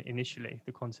 Fasting, initially,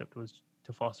 the concept was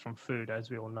to fast from food, as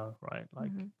we all know, right?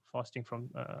 Like fasting from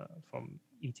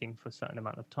eating for a certain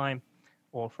amount of time,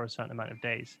 or for a certain amount of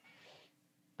days.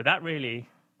 But that really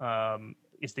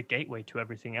is the gateway to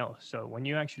everything else. So when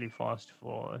you actually fast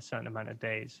for a certain amount of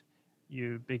days,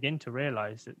 you begin to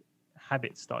realize that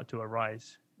habits start to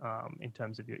arise in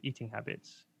terms of your eating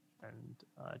habits,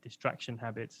 and distraction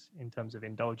habits in terms of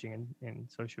indulging in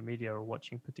social media, or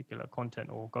watching particular content,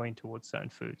 or going towards certain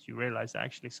foods. You realize that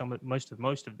actually most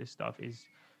of this stuff is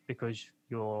because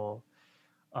you're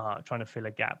trying to fill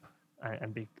a gap,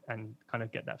 and kind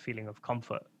of get that feeling of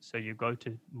comfort. So you go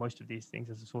to most of these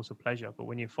things as a source of pleasure. But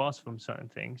when you fast from certain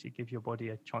things, it gives your body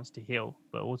a chance to heal,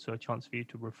 but also a chance for you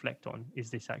to reflect on,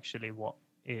 is this actually what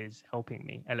is helping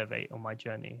me elevate on my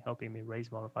journey, helping me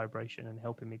raise my vibration, and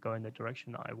helping me go in the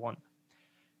direction that I want.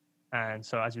 And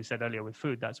so, as we said earlier with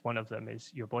food, that's one of them,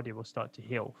 is your body will start to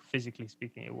heal. Physically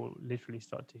speaking, it will literally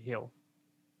start to heal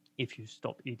if you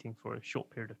stop eating for a short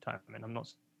period of time. And I'm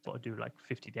not sort to do like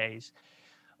 50 days,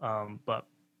 but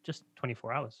just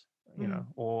 24 hours,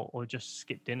 or just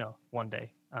skip dinner one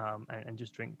day, and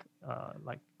just drink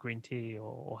like green tea,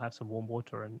 or have some warm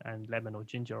water and lemon or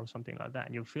ginger or something like that.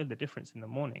 And you'll feel the difference in the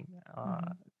morning.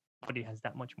 Body has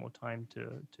that much more time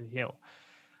to heal.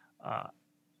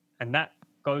 And that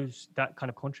kind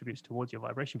of contributes towards your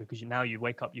vibration, because now you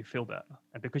wake up, you feel better.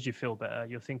 And because you feel better,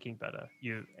 you're thinking better.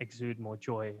 You exude more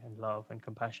joy and love and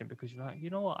compassion, because you're like, you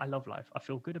know what? I love life. I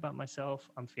feel good about myself.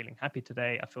 I'm feeling happy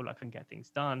today. I feel like I can get things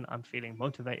done. I'm feeling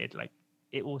motivated. Like,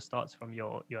 it all starts from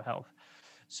your health.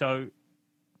 So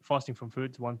fasting from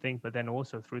food is one thing, but then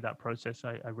also through that process,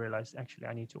 I realized actually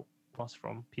I need to fast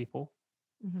from people.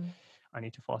 I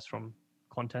need to fast from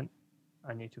content.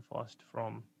 I need to fast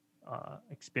from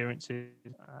experiences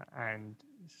and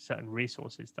certain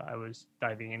resources that I was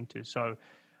diving into. So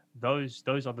those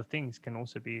other things can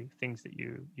also be things that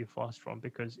you fast from,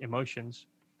 because emotions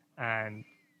and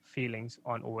feelings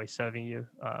aren't always serving you.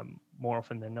 More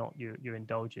often than not, you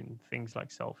indulge in things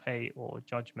like self-hate, or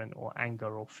judgment, or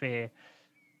anger, or fear,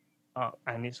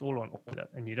 and it's all on autopilot,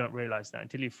 and you don't realize that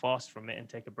until you fast from it and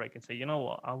take a break and say, you know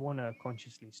what, I want to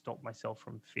consciously stop myself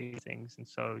from feeling things. And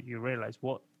so you realize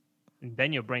what, and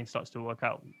then your brain starts to work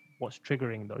out what's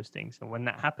triggering those things. And when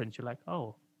that happens, you're like,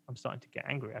 oh, I'm starting to get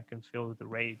angry. I can feel the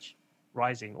rage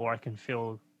rising, or I can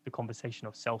feel the conversation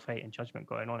of self-hate and judgment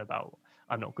going on about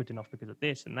I'm not good enough because of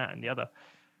this and that and the other.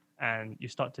 And you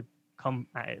start to come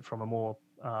at it from a more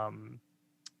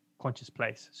conscious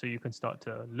place. So you can start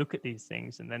to look at these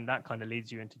things, and then that kind of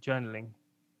leads you into journaling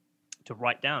to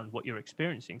write down what you're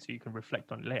experiencing, so you can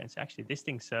reflect on it later and say, actually, this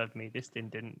thing served me, this thing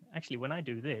didn't. Actually, when I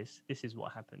do this, this is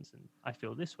what happens, and I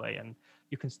feel this way. And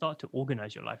you can start to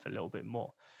organize your life a little bit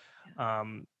more.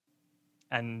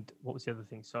 And what was the other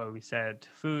thing? So we said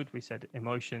food, we said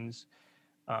emotions,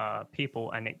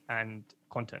 people, and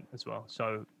content as well.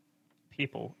 So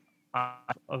people,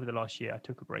 over the last year, I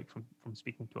took a break from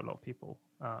speaking to a lot of people,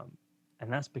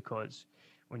 and that's because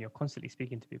when you're constantly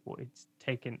speaking to people,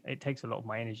 it takes a lot of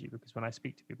my energy, because when I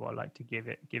speak to people, I like to give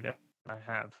it what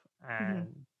I have, and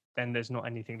then there's not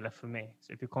anything left for me.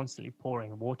 So if you're constantly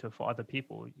pouring water for other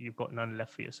people, you've got none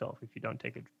left for yourself. If you don't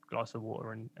take a glass of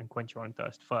water and quench your own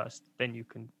thirst first, then you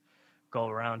can go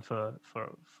around for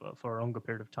a longer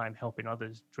period of time helping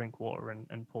others drink water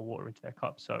and pour water into their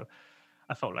cups. So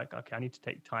I felt like, okay, I need to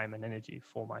take time and energy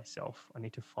for myself. I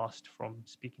need to fast from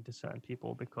speaking to certain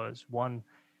people, because one,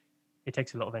 it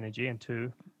takes a lot of energy, and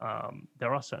two,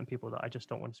 there are certain people that I just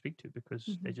don't want to speak to,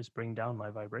 because they just bring down my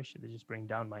vibration. They just bring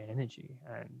down my energy.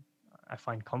 And I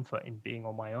find comfort in being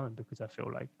on my own, because I feel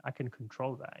like I can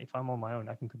control that. If I'm on my own,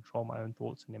 I can control my own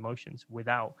thoughts and emotions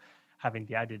without having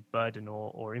the added burden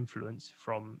or influence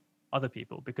from other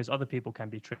people, because other people can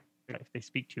be triggered if they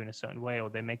speak to you in a certain way, or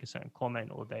they make a certain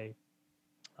comment, or they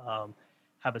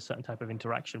have a certain type of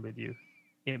interaction with you.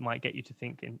 It might get you to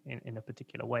think in a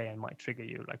particular way and might trigger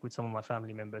you. Like with some of my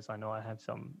family members, I know I have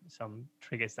some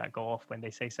triggers that go off when they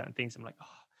say certain things. I'm like, oh,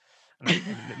 and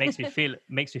it makes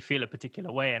me feel a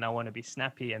particular way, and I want to be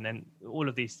snappy, and then all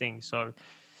of these things. So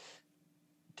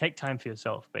take time for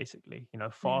yourself, basically.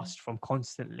 Fast from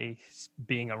constantly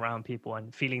being around people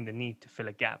and feeling the need to fill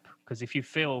a gap. Because if you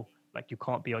feel like you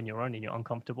can't be on your own and you're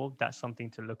uncomfortable, that's something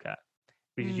to look at,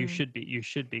 because you should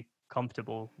be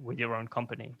comfortable with your own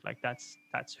company. Like that's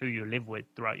who you live with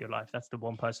throughout your life. That's the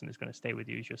one person that's going to stay with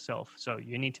you is yourself. So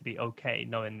you need to be okay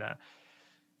knowing that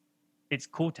it's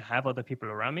cool to have other people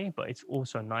around me, but it's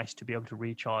also nice to be able to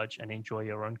recharge and enjoy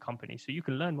your own company, so you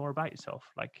can learn more about yourself.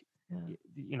 Like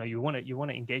you want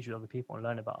to engage with other people and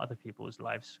learn about other people's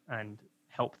lives and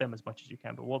help them as much as you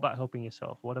can. But what about helping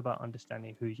yourself? What about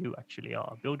understanding who you actually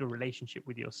are? Build a relationship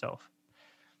with yourself.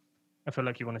 I feel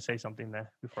like you want to say something there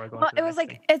before I go on to the next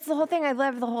thing. It's the whole thing. I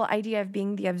love the whole idea of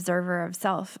being the observer of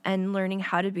self and learning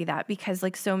how to be that, because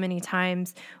like so many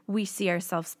times we see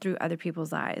ourselves through other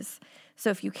people's eyes. So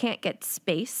if you can't get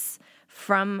space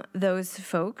from those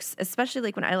folks, especially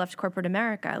like when I left corporate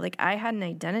America, like I had an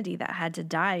identity that had to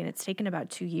die, and it's taken about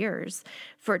 2 years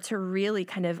for it to really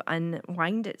kind of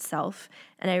unwind itself.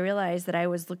 And I realized that I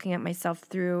was looking at myself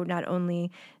through not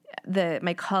only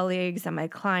my colleagues and my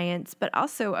clients, but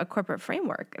also a corporate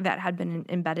framework that had been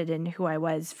embedded in who I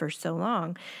was for so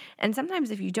long. And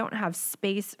sometimes if you don't have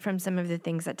space from some of the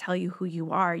things that tell you who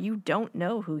you are, you don't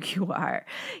know who you are.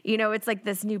 It's like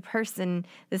this new person,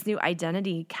 this new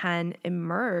identity can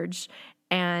emerge.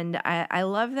 And I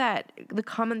love that, the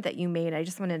comment that you made, I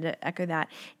just wanted to echo that.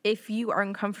 If you are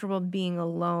uncomfortable being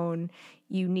alone,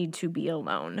 you need to be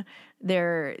alone.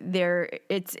 You're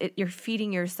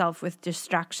feeding yourself with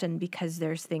distraction, because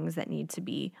there's things that need to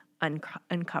be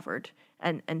uncovered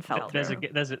and felt. There's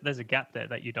a gap there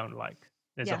that you don't like.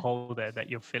 There's a hole there that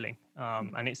you're filling.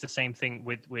 And it's the same thing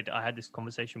with I had this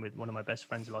conversation with one of my best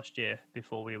friends last year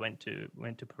before we went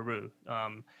to Peru,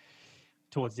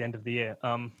 towards the end of the year.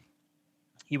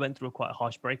 He went through quite a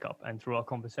harsh breakup, and through our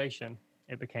conversation,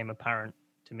 it became apparent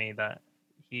to me that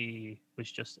he was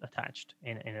just attached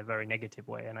in a very negative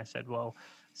way. And I said, well,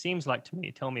 seems like to me,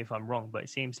 tell me if I'm wrong, but it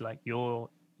seems like you're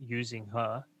using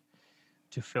her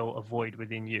to fill a void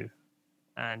within you.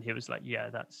 And he was like, yeah,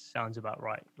 that sounds about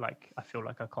right. Like, I feel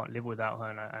like I can't live without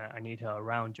her, and I need her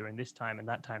around during this time and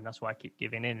that time. That's why I keep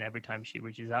giving in every time she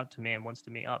reaches out to me and wants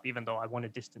to meet up, even though I want to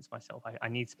distance myself. I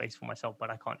need space for myself, but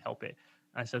I can't help it.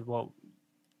 And I said, well,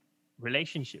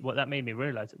 what that made me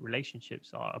realize that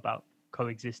relationships are about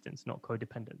coexistence, not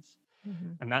codependence.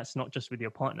 And that's not just with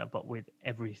your partner, but with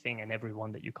everything and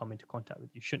everyone that you come into contact with.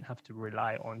 You shouldn't have to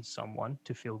rely on someone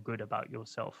to feel good about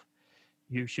yourself.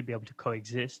 you should be able to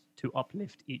coexist to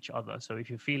uplift each other. So if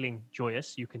you're feeling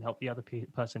joyous, you can help the other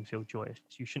person feel joyous.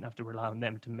 You shouldn't have to rely on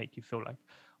them to make you feel like,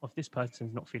 oh, if this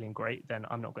person's not feeling great, then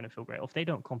I'm not going to feel great. Or if they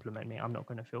don't compliment me, I'm not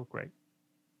going to feel great.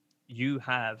 You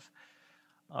have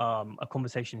a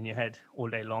conversation in your head all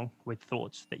day long with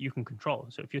thoughts that you can control.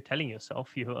 So if you're telling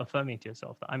yourself, you're affirming to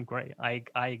yourself that I'm great,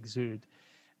 I exude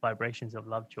vibrations of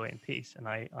love, joy, and peace, and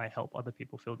I help other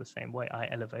people feel the same way. I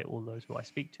elevate all those who I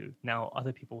speak to. Now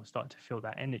other people will start to feel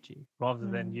that energy rather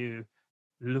than you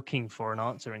looking for an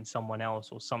answer in someone else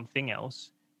or something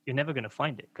else. You're never going to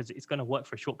find it because it's going to work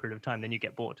for a short period of time. Then you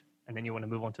get bored and then you want to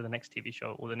move on to the next TV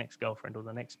show or the next girlfriend or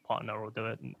the next partner or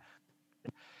the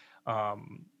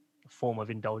form of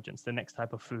indulgence, the next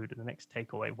type of food, the next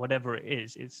takeaway, whatever it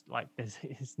is. It's like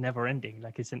it's never ending.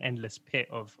 Like it's an endless pit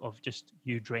of just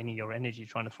you draining your energy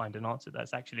trying to find an answer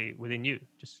that's actually within you.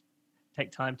 Just take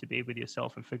time to be with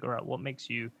yourself and figure out what makes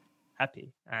you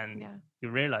happy, and you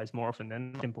realize more often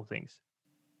than simple things.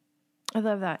 I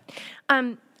love that.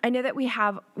 I know that we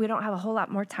don't have a whole lot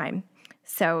more time.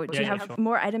 So do you have sure.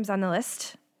 more items on the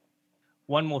list?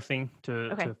 One more thing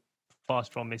to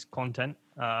fast from is content.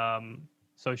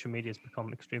 Social media has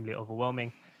become extremely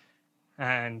overwhelming,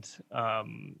 and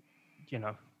and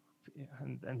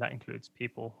that includes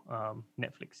people,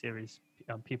 Netflix series,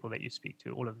 people that you speak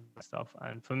to, all of that stuff.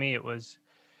 And for me,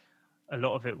 a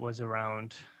lot of it was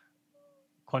around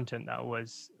content that I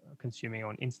was consuming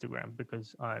on Instagram,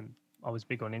 because I was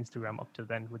big on Instagram up to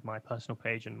then with my personal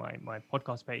page and my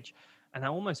podcast page. And I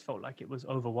almost felt like it was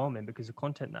overwhelming because the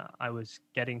content that I was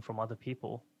getting from other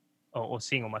people or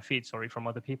seeing on my feed, from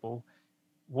other people,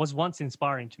 was once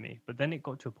inspiring to me. But then it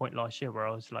got to a point last year where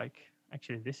I was like,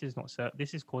 actually, this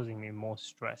is causing me more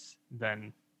stress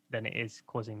than it is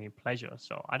causing me pleasure.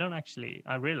 So I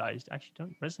realized I actually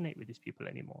don't resonate with these people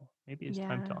anymore. Maybe it's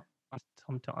time to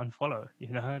unfollow,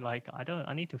 like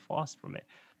I need to fast from it.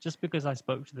 Just because I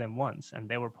spoke to them once and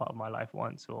they were part of my life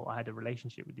once, or I had a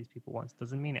relationship with these people once,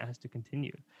 doesn't mean it has to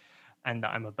continue, and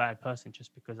that I'm a bad person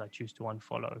just because I choose to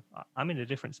unfollow. I'm in a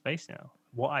different space now.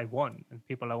 What I want and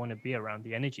people I want to be around,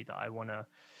 the energy that I want to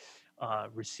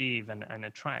receive and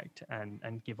attract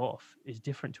and give off is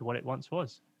different to what it once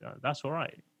was. That's all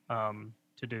right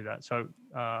to do that. So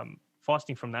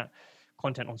fasting from that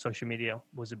content on social media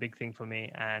was a big thing for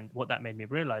me. And what that made me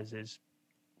realize is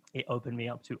it opened me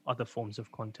up to other forms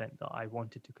of content that I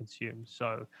wanted to consume.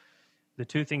 So the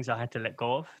two things I had to let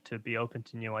go of to be open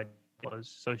to new ideas was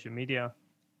social media,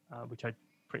 which I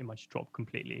pretty much dropped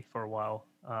completely for a while,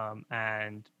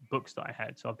 and books that I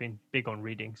had. So I've been big on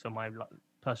reading. So my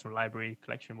personal library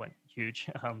collection went huge.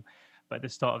 But at the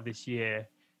start of this year,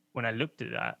 when I looked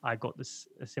at that, I got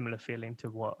a similar feeling to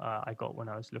what I got when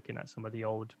I was looking at some of the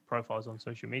old profiles on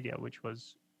social media, which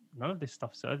was none of this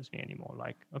stuff serves me anymore.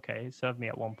 Like, okay, it served me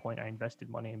at one point. I invested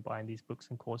money in buying these books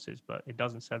and courses, but it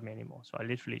doesn't serve me anymore. So I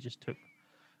literally just took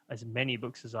as many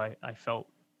books as I felt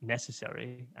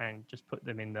necessary and just put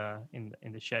them in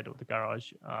the shed or the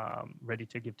garage, ready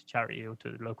to give to charity or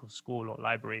to the local school or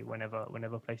library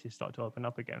whenever places start to open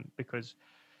up again. Because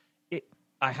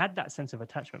I had that sense of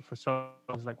attachment for so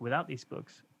I was like, without these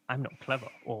books, I'm not clever.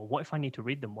 Or what if I need to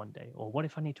read them one day? Or what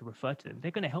if I need to refer to them? They're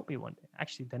going to help me one day.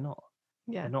 Actually, they're not.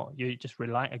 Yeah. They're not. You just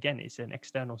rely, again, it's an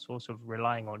external source of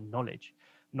relying on knowledge.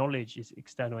 Knowledge is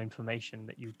external information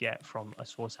that you get from a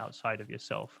source outside of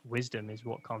yourself. Wisdom is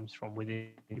what comes from within.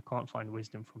 You can't find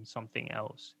wisdom from something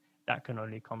else. That can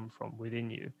only come from within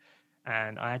you.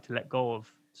 And I had to let go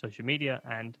of social media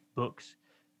and books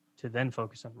to then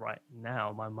focus on, right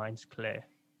now, my mind's clear.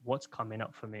 What's coming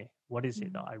up for me? What is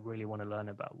it that I really want to learn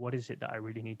about? What is it that I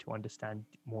really need to understand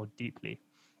more deeply?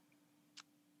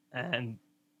 And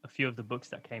a few of the books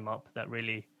that came up that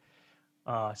really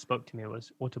spoke to me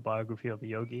was Autobiography of a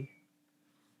Yogi,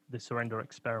 The Surrender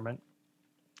Experiment.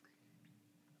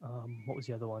 What was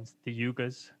the other ones? The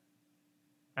Yugas.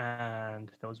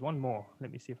 And there was one more.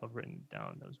 Let me see if I've written it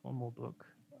down. There was one more book.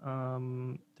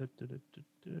 And The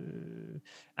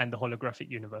Holographic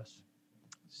Universe.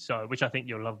 So, which I think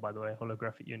you'll love, by the way,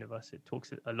 Holographic Universe. It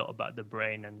talks a lot about the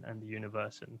brain and the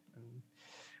universe, and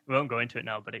we won't go into it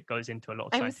now, but it goes into a lot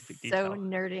of scientific detail. I'm so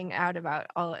nerding out about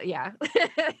all. Yeah.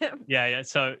 Yeah.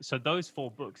 So those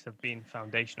 4 books have been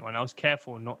foundational, and I was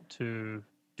careful not to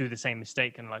do the same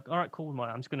mistake and like, all right, cool,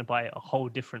 I'm just going to buy a whole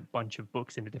different bunch of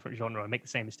books in a different genre and make the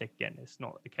same mistake again. It's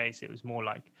not the case. It was more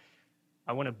like,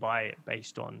 I want to buy it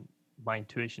based on my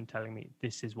intuition telling me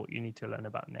this is what you need to learn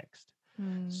about next.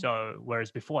 So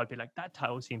whereas before I'd be like, that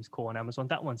title seems cool on Amazon,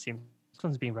 this one's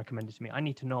being recommended to me, I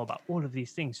need to know about all of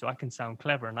these things so I can sound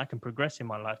clever and I can progress in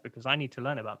my life, because I need to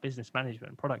learn about business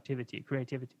management, productivity,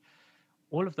 creativity.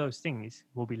 all of those things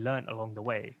will be learned along the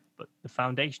way. But the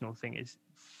foundational thing is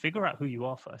figure out who you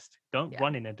are first. Don't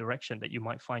run in a direction that you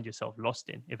might find yourself lost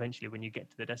in. Eventually, when you get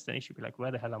to the destination, you'll be like,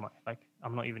 where the hell am I? Like,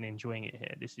 I'm not even enjoying it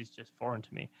here. This is just foreign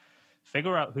to me.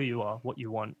 Figure out who you are, what you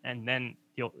want, and then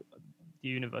the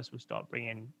universe will start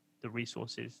bringing the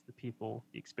resources, the people,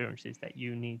 the experiences that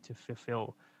you need to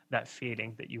fulfill that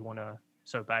feeling that you want to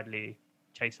so badly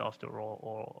chase after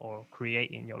or create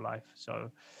in your life.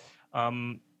 So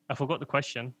I forgot the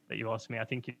question that you asked me. I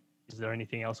think, is there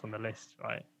anything else on the list,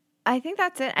 right? I think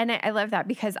that's it. And I love that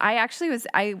because I actually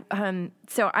I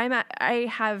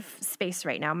have space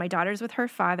right now. My daughter's with her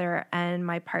father and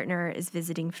my partner is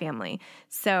visiting family.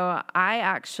 So I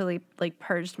actually like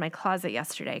purged my closet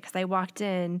yesterday because I walked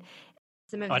in.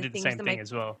 I did the same thing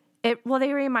as well.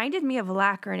 They reminded me of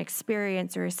lack or an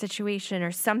experience or a situation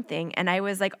or something. And I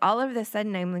was like, all of a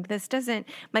sudden, I'm like,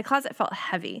 my closet felt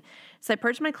heavy. So I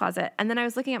purged my closet. And then I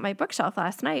was looking at my bookshelf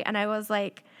last night and I was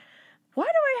like, why do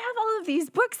I have all of these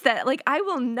books that like I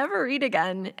will never read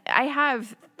again? I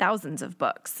have thousands of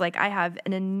books. Like I have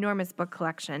an enormous book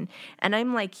collection. And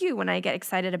I'm like you, when I get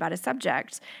excited about a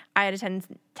subject, I had a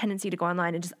tendency to go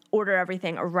online and just order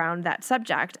everything around that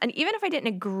subject. And even if I didn't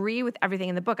agree with everything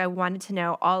in the book, I wanted to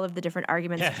know all of the different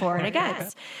arguments for and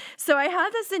against. So I had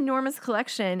this enormous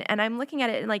collection and I'm looking at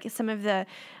it and like some of the,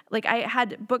 like I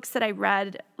had books that I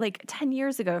read like 10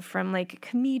 years ago from like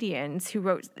comedians who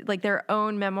wrote like their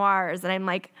own memoirs. And I'm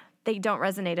like, they don't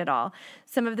resonate at all.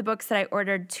 Some of the books that I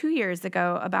ordered 2 years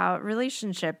ago about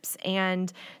relationships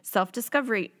and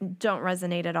self-discovery don't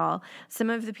resonate at all. Some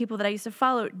of the people that I used to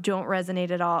follow don't resonate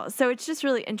at all. So it's just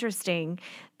really interesting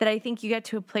that I think you get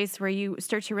to a place where you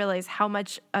start to realize how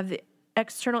much of the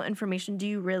external information do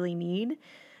you really need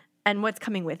and what's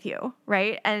coming with you,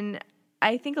 right? And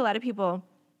I think a lot of people,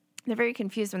 they're very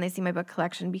confused when they see my book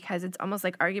collection because it's almost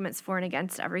like arguments for and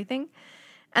against everything.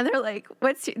 And they're like,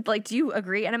 do you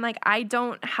agree? And I'm like, I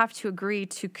don't have to agree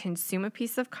to consume a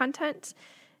piece of content.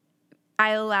 I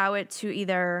allow it to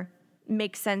either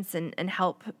make sense and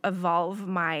help evolve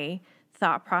my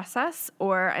thought process,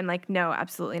 or I'm like, no,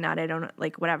 absolutely not. I don't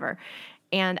like whatever.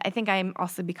 And I think I'm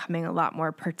also becoming a lot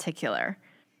more particular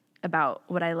about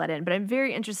what I let in. But I'm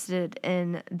very interested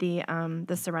in the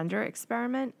surrender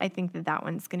experiment. I think that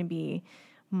one's going to be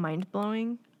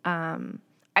mind-blowing.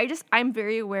 I'm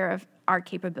very aware of our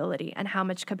capability and how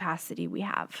much capacity we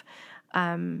have.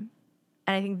 And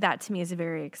I think that to me is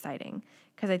very exciting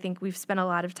because I think we've spent a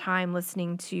lot of time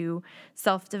listening to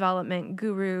self-development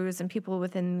gurus and people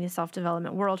within the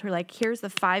self-development world who are like, here's the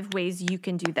 5 ways you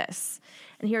can do this.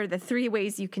 And here are the 3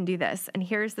 ways you can do this. And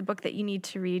here's the book that you need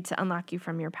to read to unlock you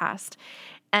from your past.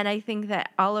 And I think that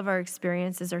all of our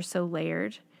experiences are so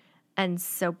layered and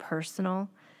so personal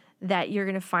that you're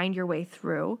going to find your way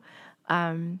through.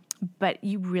 But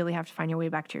you really have to find your way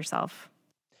back to yourself.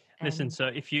 Listen, so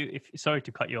if sorry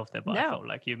to cut you off there, but No. I felt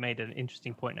like you made an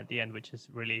interesting point at the end, which is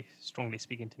really strongly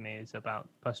speaking to me, is about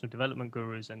personal development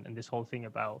gurus and this whole thing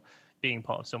about being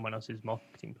part of someone else's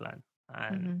marketing plan.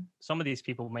 And some of these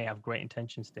people may have great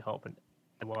intentions to help in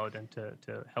the world and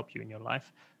to help you in your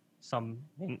life. Some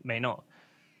may not.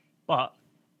 But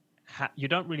you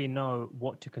don't really know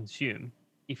what to consume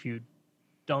if you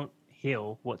don't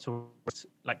heal what's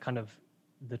like kind of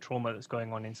the trauma that's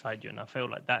going on inside you. And I feel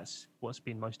like that's what's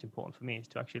been most important for me, is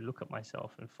to actually look at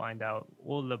myself and find out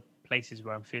all the places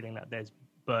where I'm feeling that there's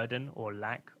burden or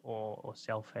lack or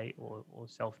self-hate or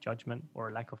self-judgment or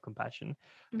a lack of compassion,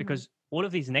 because all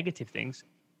of these negative things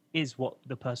is what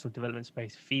the personal development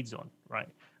space feeds on, right?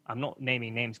 I'm not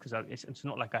naming names because it's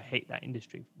not like I hate that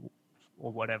industry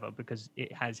or whatever, because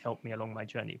it has helped me along my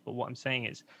journey. But what I'm saying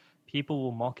is people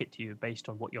will market to you based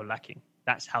on what you're lacking.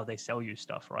 That's how they sell you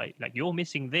stuff, right? Like, you're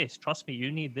missing this. Trust me,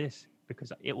 you need this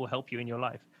because it will help you in your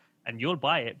life. And you'll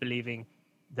buy it believing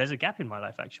there's a gap in my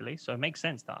life, actually. So it makes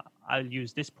sense that I'll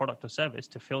use this product or service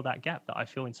to fill that gap that I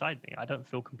feel inside me. I don't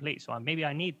feel complete. So maybe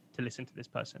I need to listen to this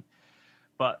person.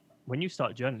 But when you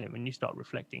start journaling, when you start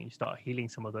reflecting, you start healing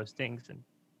some of those things, and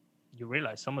you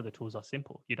realize some of the tools are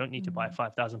simple. You don't need to buy a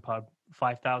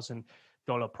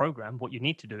 $5,000 program. What you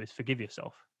need to do is forgive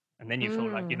yourself. And then you feel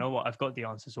like, you know what, I've got the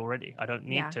answers already. I don't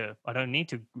need to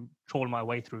trawl my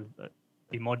way through the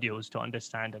modules to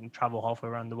understand and travel halfway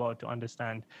around the world to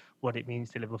understand what it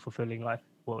means to live a fulfilling life.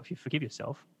 Well, if you forgive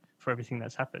yourself for everything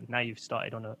that's happened, now you've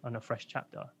started on a fresh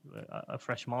chapter, a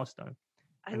fresh milestone.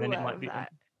 And then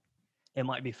it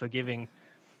might be forgiving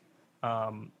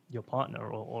your partner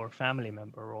or a family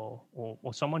member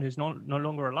or someone who's no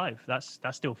longer alive. That's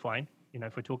still fine. You know,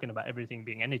 if we're talking about everything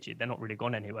being energy, they're not really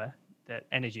gone anywhere. That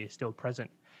energy is still present.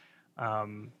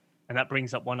 And that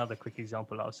brings up one other quick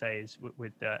example I'll say is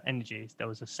with the energies. There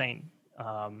was a saint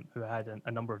who had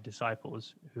a number of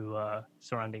disciples who were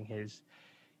surrounding his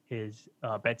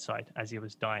bedside as he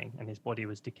was dying, and his body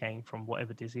was decaying from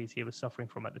whatever disease he was suffering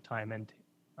from at the time. And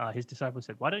his disciples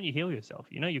said, "Why don't you heal yourself?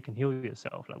 You know you can heal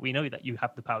yourself. Like, we know that you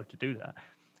have the power to do that.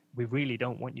 We really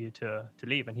don't want you to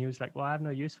leave." And he was like, "Well, I have no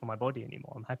use for my body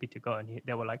anymore. I'm happy to go." And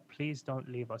they were like, "Please don't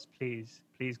leave us. Please,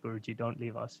 please, Guruji, don't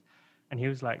leave us." And he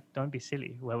was like, "Don't be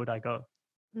silly. Where would I go?"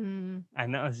 And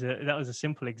that was a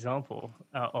simple example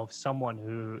of someone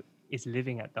who is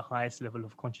living at the highest level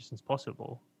of consciousness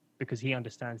possible, because he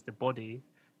understands the body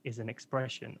is an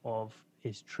expression of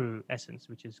his true essence,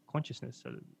 which is consciousness.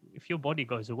 So if your body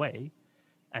goes away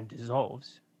and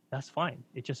dissolves, that's fine.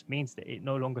 It just means that it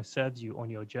no longer serves you on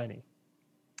your journey.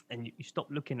 And you stop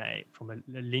looking at it from a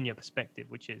linear perspective,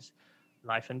 which is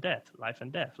life and death, life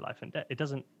and death, life and death. It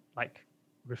doesn't, like,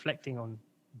 reflecting on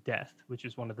death, which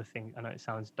is one of the things, I know it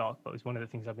sounds dark, but it's one of the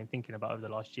things I've been thinking about over the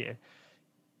last year,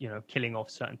 killing off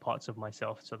certain parts of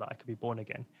myself so that I could be born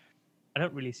again. I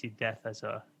don't really see death as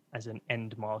an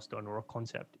end milestone or a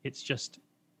concept. It's just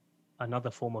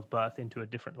another form of birth into a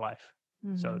different life.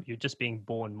 So you're just being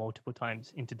born multiple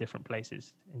times into different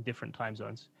places in different time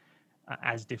zones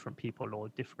as different people or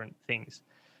different things.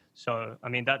 So, I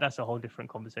mean, that's a whole different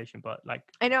conversation, but like,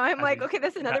 I know, I'm like, okay,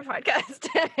 that's another podcast.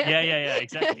 yeah,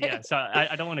 exactly. Yeah. So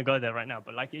I don't want to go there right now,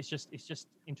 but like, it's just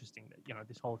interesting that,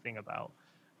 this whole thing about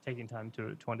taking time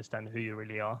to understand who you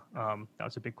really are. That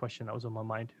was a big question that was on my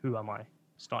mind. Who am I?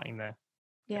 Starting there.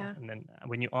 Yeah. And then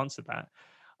when you answer that,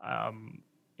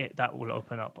 that will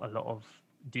open up a lot of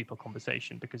deeper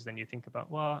conversation, because then you think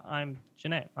about, well, I'm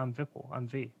Jeanette, I'm Vipul, I'm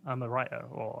V, I'm a writer,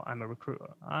 or I'm a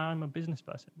recruiter, I'm a business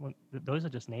person. Well, those are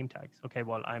just name tags. Okay,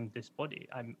 well, I'm this body,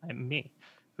 I'm me.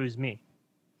 Who's me?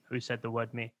 Who said the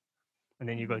word me? And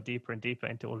then you go deeper and deeper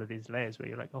into all of these layers where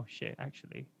you're like, oh shit,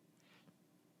 actually,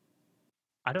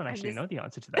 I don't actually know the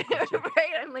answer to that question.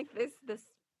 Right? I'm like, this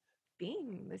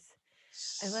being, this.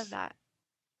 I love that.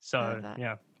 So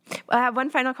yeah. Well, I have one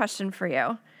final question for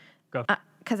you. Go.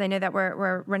 Because I know that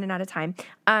we're running out of time.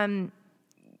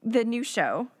 The new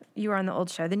show, you were on the old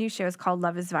show. The new show is called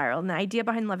Love is Viral. And the idea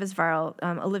behind Love is Viral,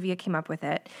 Olivia came up with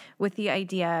it, with the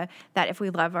idea that if we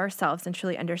love ourselves and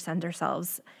truly understand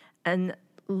ourselves and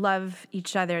love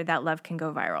each other, that love can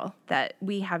go viral, that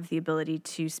we have the ability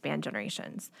to span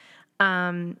generations.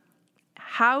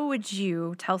 How would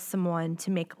you tell someone to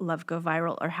make love go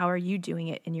viral, or how are you doing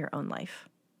it in your own life?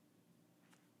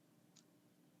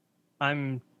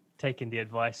 I'm taking the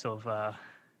advice of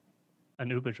an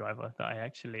Uber driver that I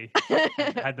actually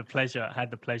had the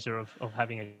pleasure of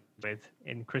having with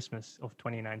in Christmas of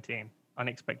 2019.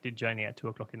 Unexpected journey at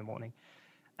 2:00 in the morning,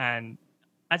 and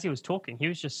as he was talking, he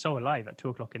was just so alive at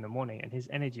 2:00 in the morning, and his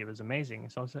energy was amazing.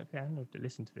 So I was like, okay, I have to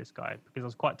listen to this guy, because I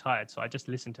was quite tired. So I just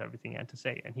listened to everything he had to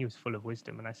say, and he was full of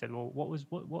wisdom. And I said, well,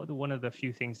 what are one of the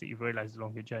few things that you've realized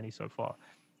along your journey so far?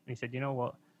 And he said, you know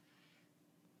what?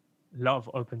 Love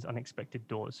opens unexpected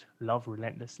doors. Love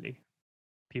relentlessly.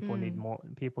 People need more.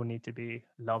 People need to be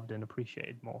loved and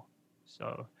appreciated more.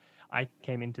 So I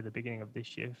came into the beginning of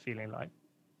this year feeling like,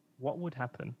 what would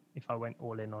happen if I went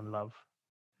all in on love,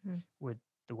 with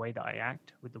the way that I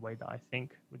act, with the way that I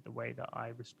think, with the way that I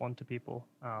respond to people,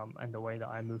 and the way that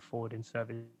I move forward in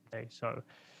service today. So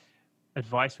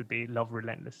advice would be love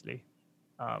relentlessly.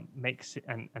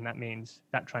 And that means,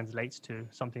 that translates to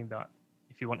something that,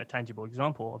 if you want a tangible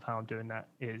example of how I'm doing that,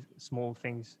 is small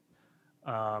things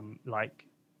like,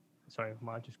 sorry,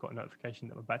 I just got a notification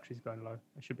that my battery's going low.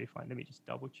 I should be fine. Let me just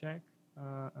double check.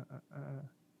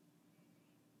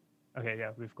 Okay,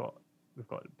 yeah, we've got a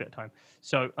bit of time.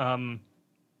 So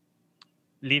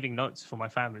leaving notes for my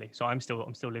family. So I'm still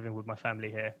living with my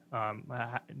family here.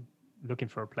 Looking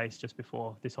for a place just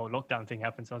before this whole lockdown thing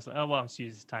happened. So I was like, oh well, I'll just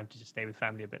use this time to just stay with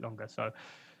family a bit longer. So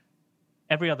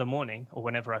every other morning, or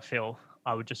whenever I feel,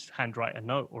 I would just handwrite a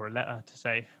note or a letter to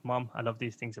say, Mom, I love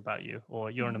these things about you, or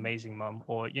you're an amazing mom,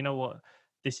 or you know what,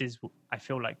 this is, I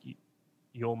feel like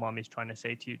your mom is trying to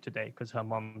say to you today, because her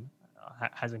mom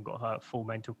hasn't got her full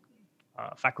mental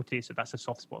faculty, so that's a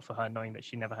soft spot for her, knowing that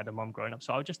she never had a mom growing up.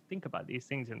 So I'll just think about these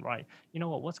things and write, you know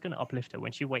what's going to uplift her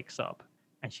when she wakes up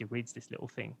and she reads this little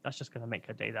thing. That's just going to make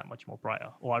her day that much more brighter.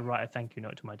 Or I write a thank you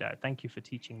note to my dad. Thank you for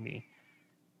teaching me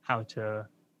how to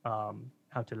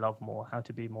love more, how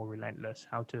to be more relentless,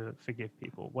 how to forgive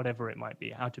people, whatever it might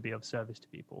be, how to be of service to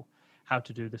people, how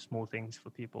to do the small things for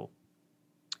people.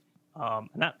 And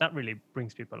that really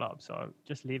brings people up. So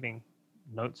just leaving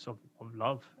notes of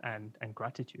love and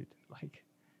gratitude, like,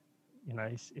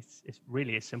 it's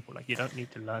really as simple. Like, you don't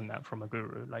need to learn that from a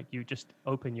guru. Like, you just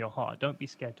open your heart. Don't be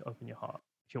scared to open your heart.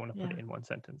 if you want to put it in one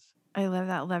sentence. I love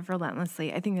that. Love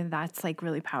relentlessly. I think that that's like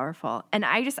really powerful. And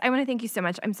I want to thank you so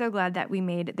much. I'm so glad that we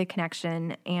made the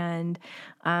connection, and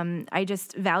I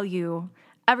just value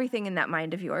everything in that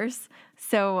mind of yours.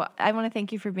 So I want to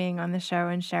thank you for being on the show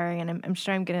and sharing, and I'm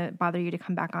sure I'm going to bother you to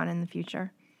come back on in the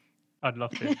future. I'd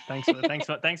love to.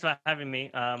 Thanks for having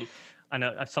me. I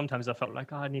know sometimes I felt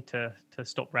like I need to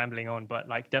stop rambling on, but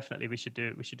like definitely we should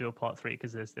do a part 3,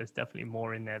 because there's definitely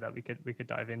more in there that we could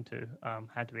dive into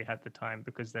had we had the time,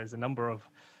 because there's a number of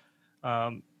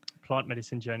plant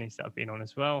medicine journeys that I've been on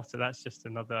as well. So that's just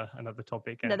another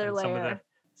topic, and layer.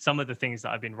 some of the things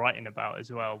that I've been writing about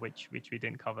as well, which we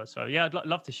didn't cover. So yeah, I'd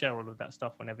love to share all of that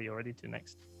stuff whenever you're ready to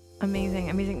next.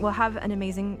 Amazing. Well, have an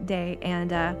amazing day,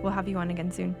 and we'll have you on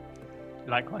again soon.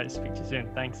 Likewise. Speak to you soon.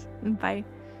 Thanks. Bye.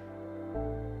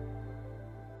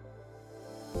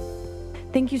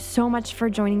 Thank you so much for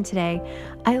joining today.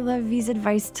 I love V's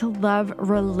advice to love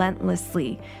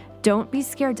relentlessly. Don't be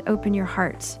scared to open your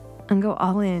heart and go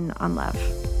all in on love.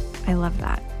 I love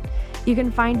that. You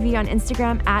can find V on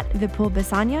Instagram at Vipul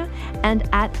Bhesania and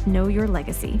at Know Your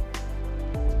Legacy.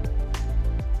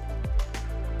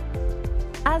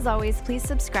 As always, please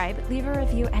subscribe, leave a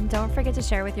review, and don't forget to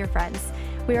share with your friends.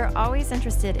 We are always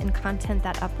interested in content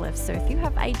that uplifts, so if you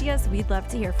have ideas, we'd love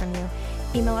to hear from you.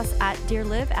 Email us at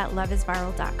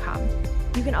dearliv@loveisviral.com.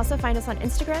 You can also find us on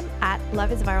Instagram at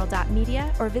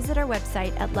loveisviral.media or visit our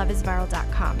website at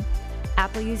loveisviral.com.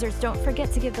 Apple users, don't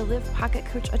forget to give the Live Pocket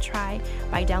Coach a try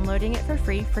by downloading it for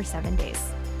free for 7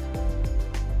 days.